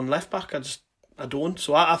League One left back. I don't.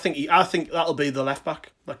 So I think that'll be the left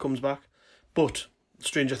back that comes back. But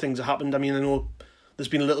stranger things have happened. I mean, I know there's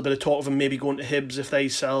been a little bit of talk of him maybe going to Hibs if they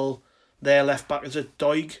sell their left back. Is it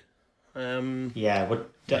Doig?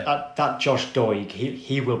 That Josh Doig,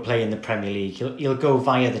 he will play in the Premier League. He'll go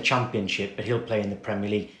via the Championship, but he'll play in the Premier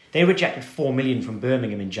League. They rejected $4 million from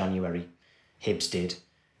Birmingham in January. Hibs did,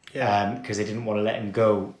 because they didn't want to let him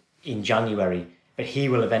go in January. But he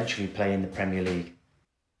will eventually play in the Premier League.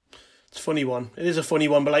 It's a funny one. It is a funny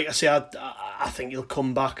one, but like I say, I think he'll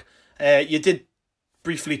come back. You did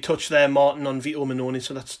briefly touch there, Martin, on Vito Mannone,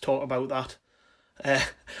 so let's talk about that.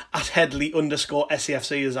 At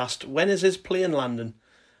Headley_SAFC has asked, when is his plane landing?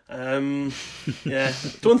 Don't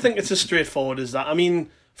think it's as straightforward as that. I mean,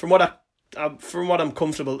 from what I'm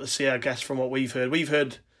comfortable to say, I guess from what we've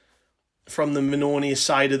heard from the Mannone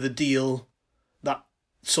side of the deal that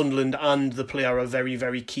Sunderland and the player are very,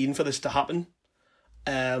 very keen for this to happen.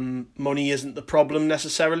 Money isn't the problem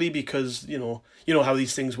necessarily, because you know how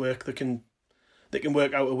these things work. They can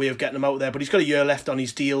work out a way of getting him out there, but he's got a year left on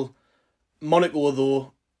his deal. Monaco,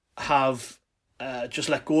 though, have just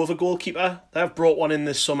let go of a goalkeeper. They've brought one in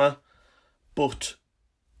this summer, but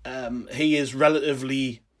he is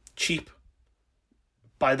relatively cheap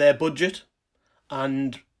by their budget,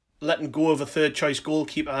 and letting go of a third-choice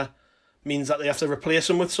goalkeeper means that they have to replace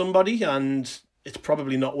him with somebody, and it's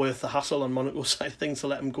probably not worth the hassle on Monaco's side of things to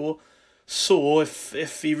let him go. So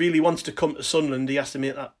if he really wants to come to Sunderland, he has to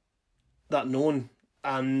make that known.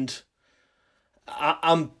 And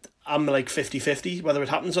I'm like 50-50 whether it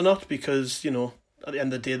happens or not, because at the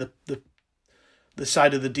end of the day, the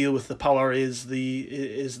side of the deal with the power is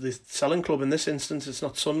the selling club. In this instance, it's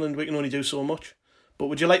not Sunderland. We can only do so much. But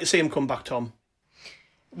would you like to see him come back, Tom?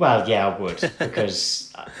 Well, yeah, I would,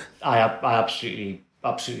 because I absolutely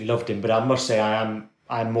loved him. But I must say,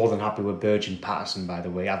 I'm more than happy with Burge and Patterson. By the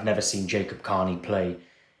way, I've never seen Jacob Carney play,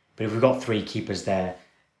 but if we've got three keepers there,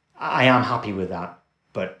 I am happy with that.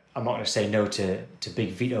 But I'm not going to say no to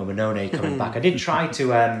big Vito Mannone coming back. I did try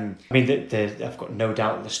to. I've got no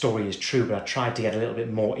doubt the story is true, but I tried to get a little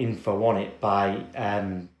bit more info on it by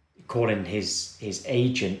calling his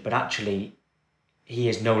agent, but actually, he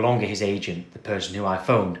is no longer his agent, the person who I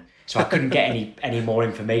phoned. So I couldn't get any more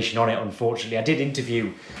information on it, unfortunately. I did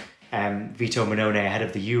interview Vito Mannone ahead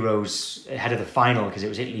of the Euros, ahead of the final, because it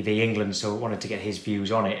was Italy v England, so I wanted to get his views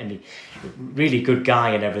on it. And really good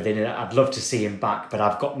guy and everything, and I'd love to see him back, but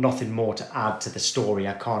I've got nothing more to add to the story.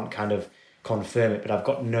 I can't kind of confirm it, but I've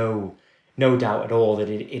got no doubt at all that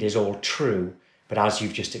it is all true. But as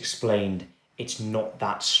you've just explained, it's not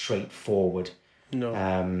that straightforward.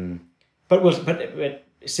 No. But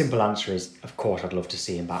simple answer is, of course, I'd love to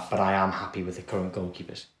see him back, but I am happy with the current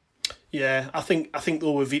goalkeepers. Yeah, I think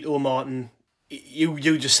though with Vito, Martin, you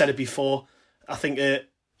just said it before. I think a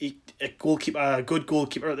good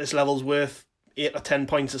goalkeeper at this level is worth 8 or 10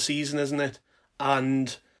 points a season, isn't it?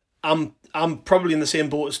 And I'm probably in the same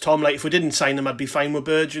boat as Tom. Like, if we didn't sign him, I'd be fine with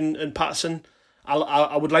Burge and Patterson.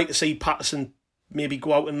 I would like to see Patterson maybe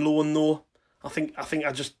go out and loan though. I think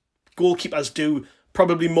goalkeepers do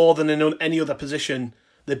probably more than in any other position.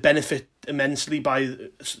 They benefit immensely by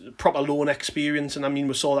proper loan experience, and I mean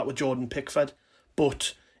we saw that with Jordan Pickford.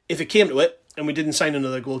 But if it came to it and we didn't sign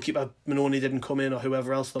another goalkeeper, Mannone didn't come in or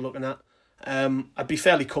whoever else they're looking at, I'd be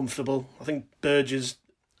fairly comfortable. I think Burge is,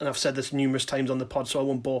 and I've said this numerous times on the pod, so I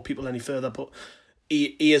won't bore people any further, but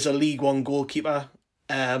he is a League One goalkeeper,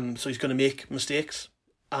 so he's going to make mistakes.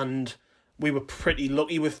 And we were pretty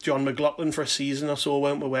lucky with John McLaughlin for a season or so,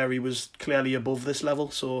 weren't we, where he was clearly above this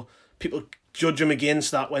level. So people judge him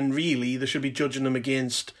against that when really they should be judging him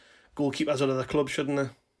against goalkeepers out of the club, shouldn't they?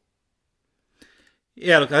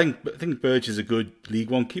 Yeah, look, I think Burge is a good League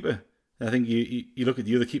One keeper. I think you look at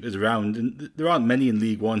the other keepers around, and there aren't many in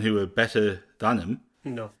League One who are better than him.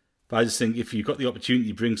 No. But I just think if you've got the opportunity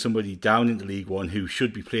to bring somebody down into League One who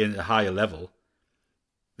should be playing at a higher level,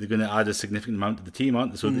 they're going to add a significant amount to the team,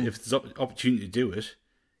 aren't they? So if there's opportunity to do it,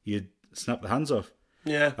 you'd snap the hands off.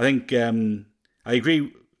 Yeah. I think I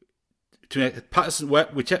agree Patterson,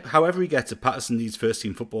 however he gets it, Patterson needs first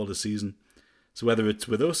team football this season. So whether it's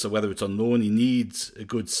with us or whether it's on loan, he needs a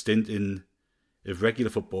good stint of regular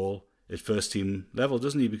football at first team level,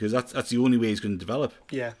 doesn't he? Because that's the only way he's going to develop.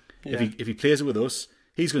 Yeah. If he plays it with us,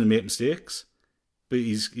 he's going to make mistakes, but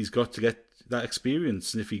he's got to get that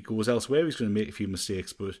experience. And if he goes elsewhere, he's going to make a few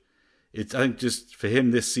mistakes. But I think just for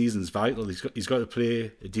him, this season's vital. He's got to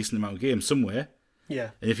play a decent amount of games somewhere.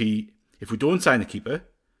 Yeah. And if we don't sign a keeper,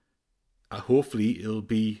 hopefully he'll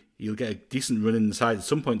get a decent run in the side at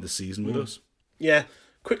some point this season with us. Yeah.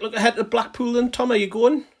 Quick look ahead to Blackpool then. Tom, are you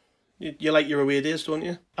going? You like your away days, don't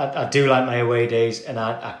you? I do like my away days, and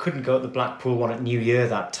I couldn't go to the Blackpool one at New Year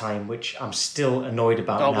that time, which I'm still annoyed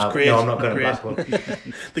about now. It was great. No, I'm not going to Blackpool.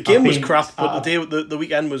 The game was crap, but the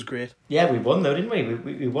weekend was great. Yeah, we won though, didn't we?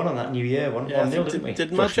 We won on that New Year, 1-0, didn't we?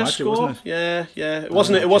 Did Manchester score? Yeah. It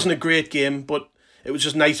wasn't a great game, but it was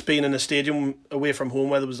just nice being in a stadium away from home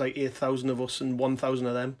where there was like 8,000 of us and 1,000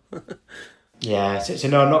 of them. Yeah, so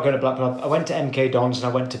no, I'm not going to Blackpool. I went to MK Dons and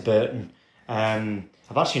I went to Burton.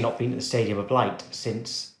 I've actually not been to the Stadium of Light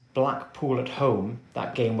since Blackpool at home,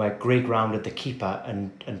 that game where Greg rounded the keeper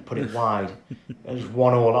and put it wide. It was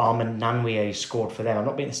 1-1. Armand Nanouye scored for them. I've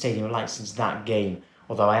not been to the Stadium of Light since that game,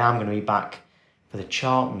 although I am going to be back for the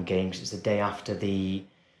Charlton game because it's the day after the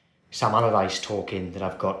Sam Allardyce talking that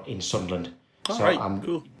I've got in Sunderland. So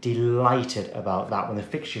I'm delighted about that. When the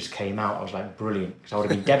fixtures came out, I was like, brilliant. Because I would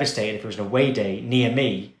have been devastated if it was an away day near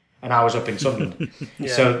me and I was up in Sunderland.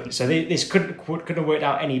 So this couldn't have worked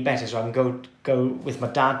out any better. So I can go with my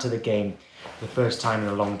dad to the game for the first time in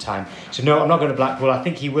a long time. So no, I'm not going to Blackpool. I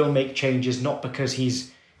think he will make changes, not because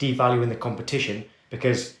he's devaluing the competition,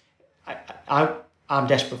 because I'm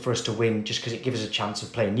desperate for us to win just because it gives us a chance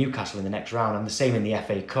of playing Newcastle in the next round. I'm the same in the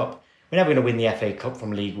FA Cup. We're never going to win the FA Cup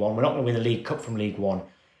from League One. We're not going to win the League Cup from League One.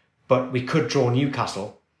 But we could draw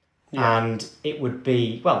Newcastle. Yeah. And it would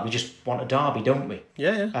be, well, we just want a derby, don't we?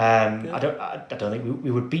 Yeah. I don't think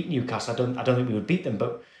we would beat Newcastle. I don't think we would beat them,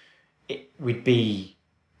 but it would be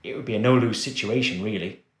a no-lose situation,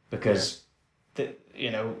 really, because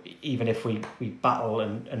even if we battle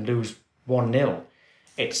and lose 1-0,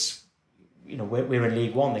 it's we're in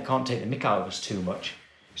League One. They can't take the mick out of us too much.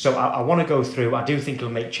 So I want to go through. I do think he'll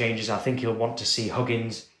make changes. I think he'll want to see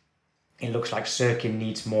Huggins. It looks like Sirkin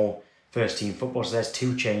needs more first-team football, so there's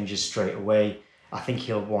 2 changes straight away. I think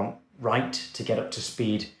he'll want Wright to get up to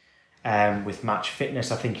speed with match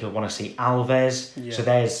fitness. I think he'll want to see Alves. Yeah. So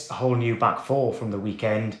there's a whole new back 4 from the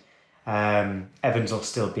weekend. Evans will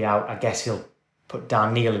still be out. I guess he'll put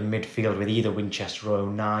Dan Neil in midfield with either Winchester or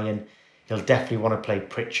O'Nien. He'll definitely want to play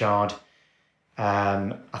Pritchard.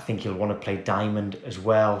 I think he'll want to play Diamond as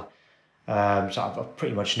well. So I've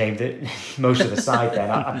pretty much named most of the side then.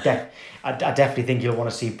 I definitely think you'll want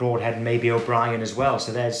to see Broadhead and maybe O'Brien as well.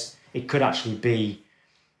 So it could actually be,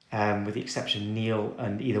 with the exception of Neil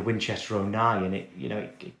and either Winchester or O'Nien,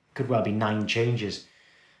 it could well be 9 changes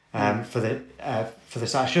for the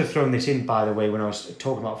side. I should have thrown this in, by the way, when I was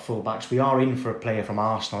talking about fullbacks. We are in for a player from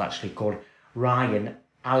Arsenal actually called Ryan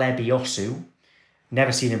Alebiosu.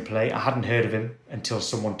 Never seen him play. I hadn't heard of him until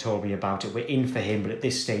someone told me about it. We're in for him, but at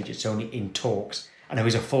this stage it's only in talks. I know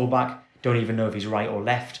he's a fullback. Don't even know if he's right or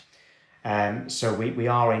left. So we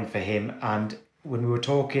are in for him. And when we were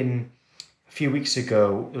talking a few weeks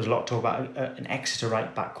ago, there was a lot of talk about an Exeter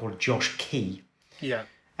right back called Josh Key. Yeah.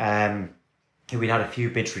 Who we'd had a few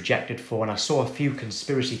bids rejected for. And I saw a few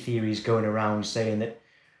conspiracy theories going around saying that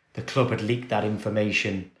the club had leaked that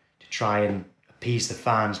information to try and appease the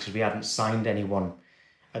fans because we hadn't signed anyone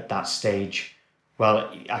at that stage. Well,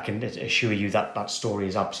 I can assure you that story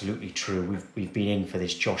is absolutely true. We've been in for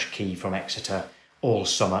this Josh Key from Exeter all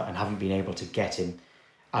summer and haven't been able to get him.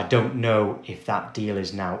 I don't know if that deal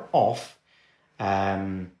is now off,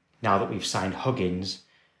 now that we've signed Huggins,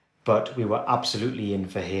 but we were absolutely in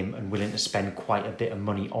for him and willing to spend quite a bit of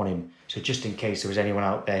money on him. So just in case there was anyone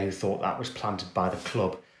out there who thought that was planted by the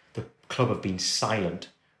club have been silent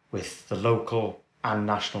with the local and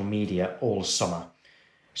national media all summer.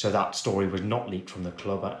 So that story was not leaked from the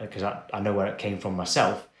club because I know where it came from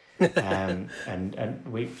myself. And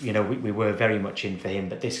we were very much in for him.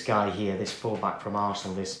 But this guy here, this fullback from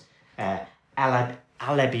Arsenal, this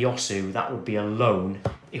Alebiosu, that would be a loan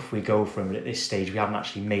if we go for him. But at this stage, we haven't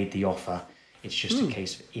actually made the offer. It's just a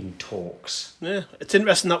case of in talks. Yeah, it's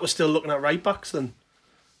interesting that we're still looking at right backs then.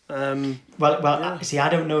 See, I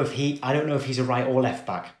don't know if he's a right or left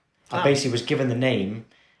back. I basically was given the name,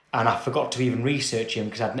 and I forgot to even research him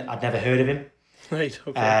because I'd never heard of him. Right.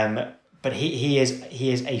 Okay. But he is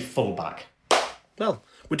a fullback. Well,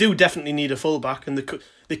 we do definitely need a fullback, and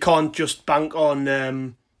they can't just bank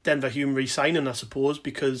on Denver Hume re-signing, I suppose,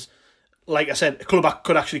 because like I said, a club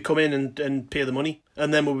could actually come in and pay the money,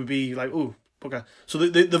 and then we would be like, oh, okay. So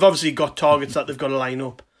they've obviously got targets that they've got to line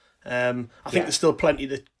up. I think there's still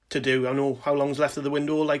plenty to do. I know how long's left of the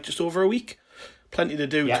window, like just over a week. Plenty to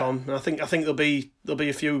do, Tom. And I think there'll be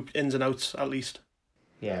a few ins and outs at least.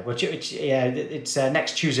 Yeah, it's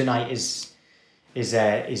next Tuesday night is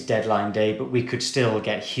deadline day, but we could still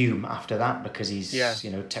get Hume after that because he's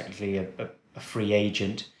technically a free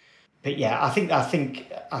agent. But yeah, I think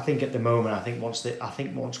at the moment,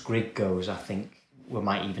 once Grigg goes, I think we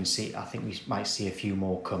might see a few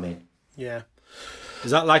more come in. Yeah.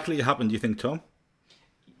 Is that likely to happen, do you think, Tom?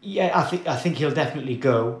 Yeah, I think he'll definitely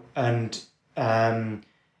go, and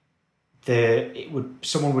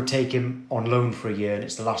someone would take him on loan for a year, and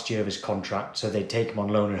it's the last year of his contract, so they'd take him on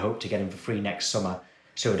loan and hope to get him for free next summer.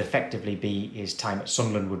 So it would effectively be his time at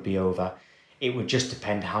Sunderland would be over. It would just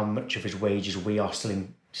depend how much of his wages we are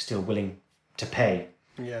still willing to pay.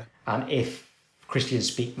 Yeah. And if Christian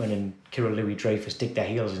Speakman and Kirill Louis-Dreyfus dig their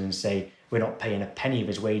heels in and say, we're not paying a penny of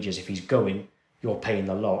his wages, if he's going, you're paying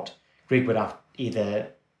the lot, Grigg would either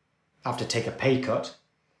have to take a pay cut,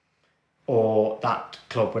 or that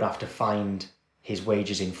club would have to find his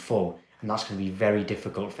wages in full. And that's going to be very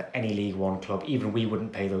difficult for any League One club. Even we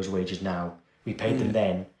wouldn't pay those wages now. We paid them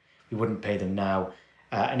then. We wouldn't pay them now.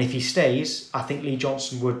 And if he stays, I think Lee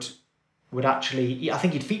Johnson would actually... I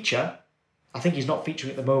think he'd feature. I think he's not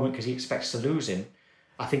featuring at the moment because he expects to lose him.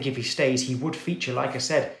 I think if he stays, he would feature. Like I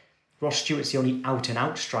said, Ross Stewart's the only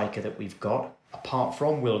out-and-out striker that we've got, apart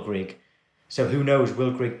from Will Grigg. So who knows,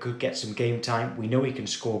 Will Grigg could get some game time. We know he can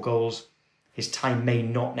score goals. His time may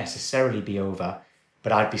not necessarily be over,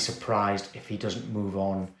 but I'd be surprised if he doesn't move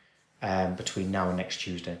on between now and next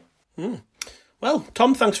Tuesday. Well,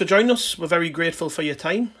 Tom, thanks for joining us. We're very grateful for your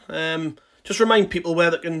time. Just remind people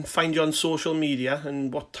where they can find you on social media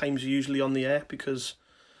and what times you're usually on the air, because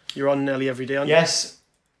you're on nearly every day, aren't you? Yes.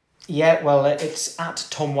 Yeah, well, it's at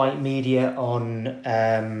Tom White Media on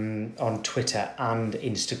Twitter and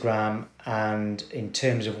Instagram. And in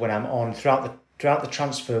terms of when I'm on, throughout the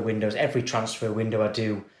transfer windows, every transfer window I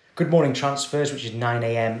do Good Morning Transfers, which is 9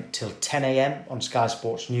 a.m. till 10 a.m. on Sky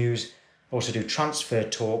Sports News. I also do Transfer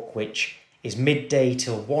Talk, which is midday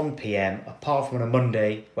till 1 p.m, apart from on a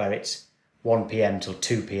Monday where it's 1 p.m. till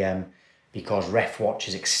 2 p.m, because Ref Watch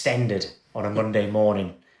is extended on a Monday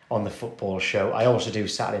morning on the football show. I also do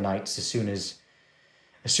Saturday nights. As soon as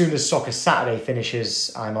Soccer Saturday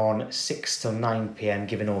finishes, I'm on 6 till 9 p.m,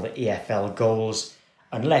 giving all the EFL goals,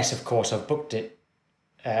 unless, of course, I've booked it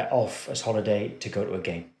off as holiday to go to a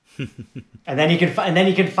game. and then you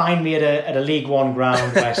can find me at a League One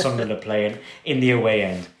ground where Sunderland are playing in the away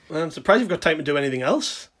end. Well, I'm surprised you've got time to do anything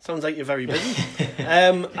else. Sounds like you're very busy.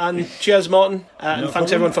 And cheers, Martin. And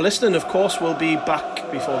thanks everyone for listening. Of course, we'll be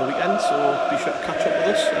back before the weekend, so be sure to catch up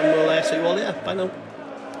with us, and we'll see you all later. Bye now.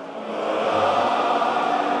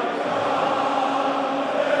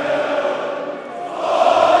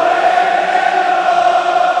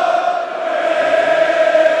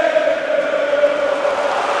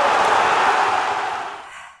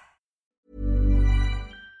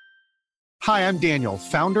 Hi, I'm Daniel,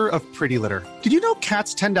 founder of Pretty Litter. Did you know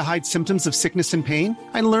cats tend to hide symptoms of sickness and pain?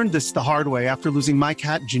 I learned this the hard way after losing my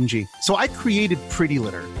cat, Gingy. So I created Pretty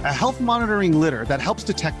Litter, a health monitoring litter that helps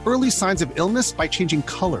detect early signs of illness by changing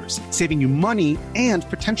colors, saving you money and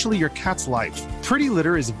potentially your cat's life. Pretty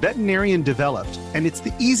Litter is veterinarian developed, and it's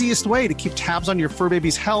the easiest way to keep tabs on your fur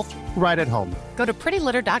baby's health right at home. Go to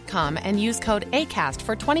prettylitter.com and use code ACAST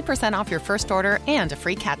for 20% off your first order and a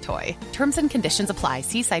free cat toy. Terms and conditions apply.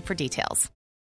 See site for details.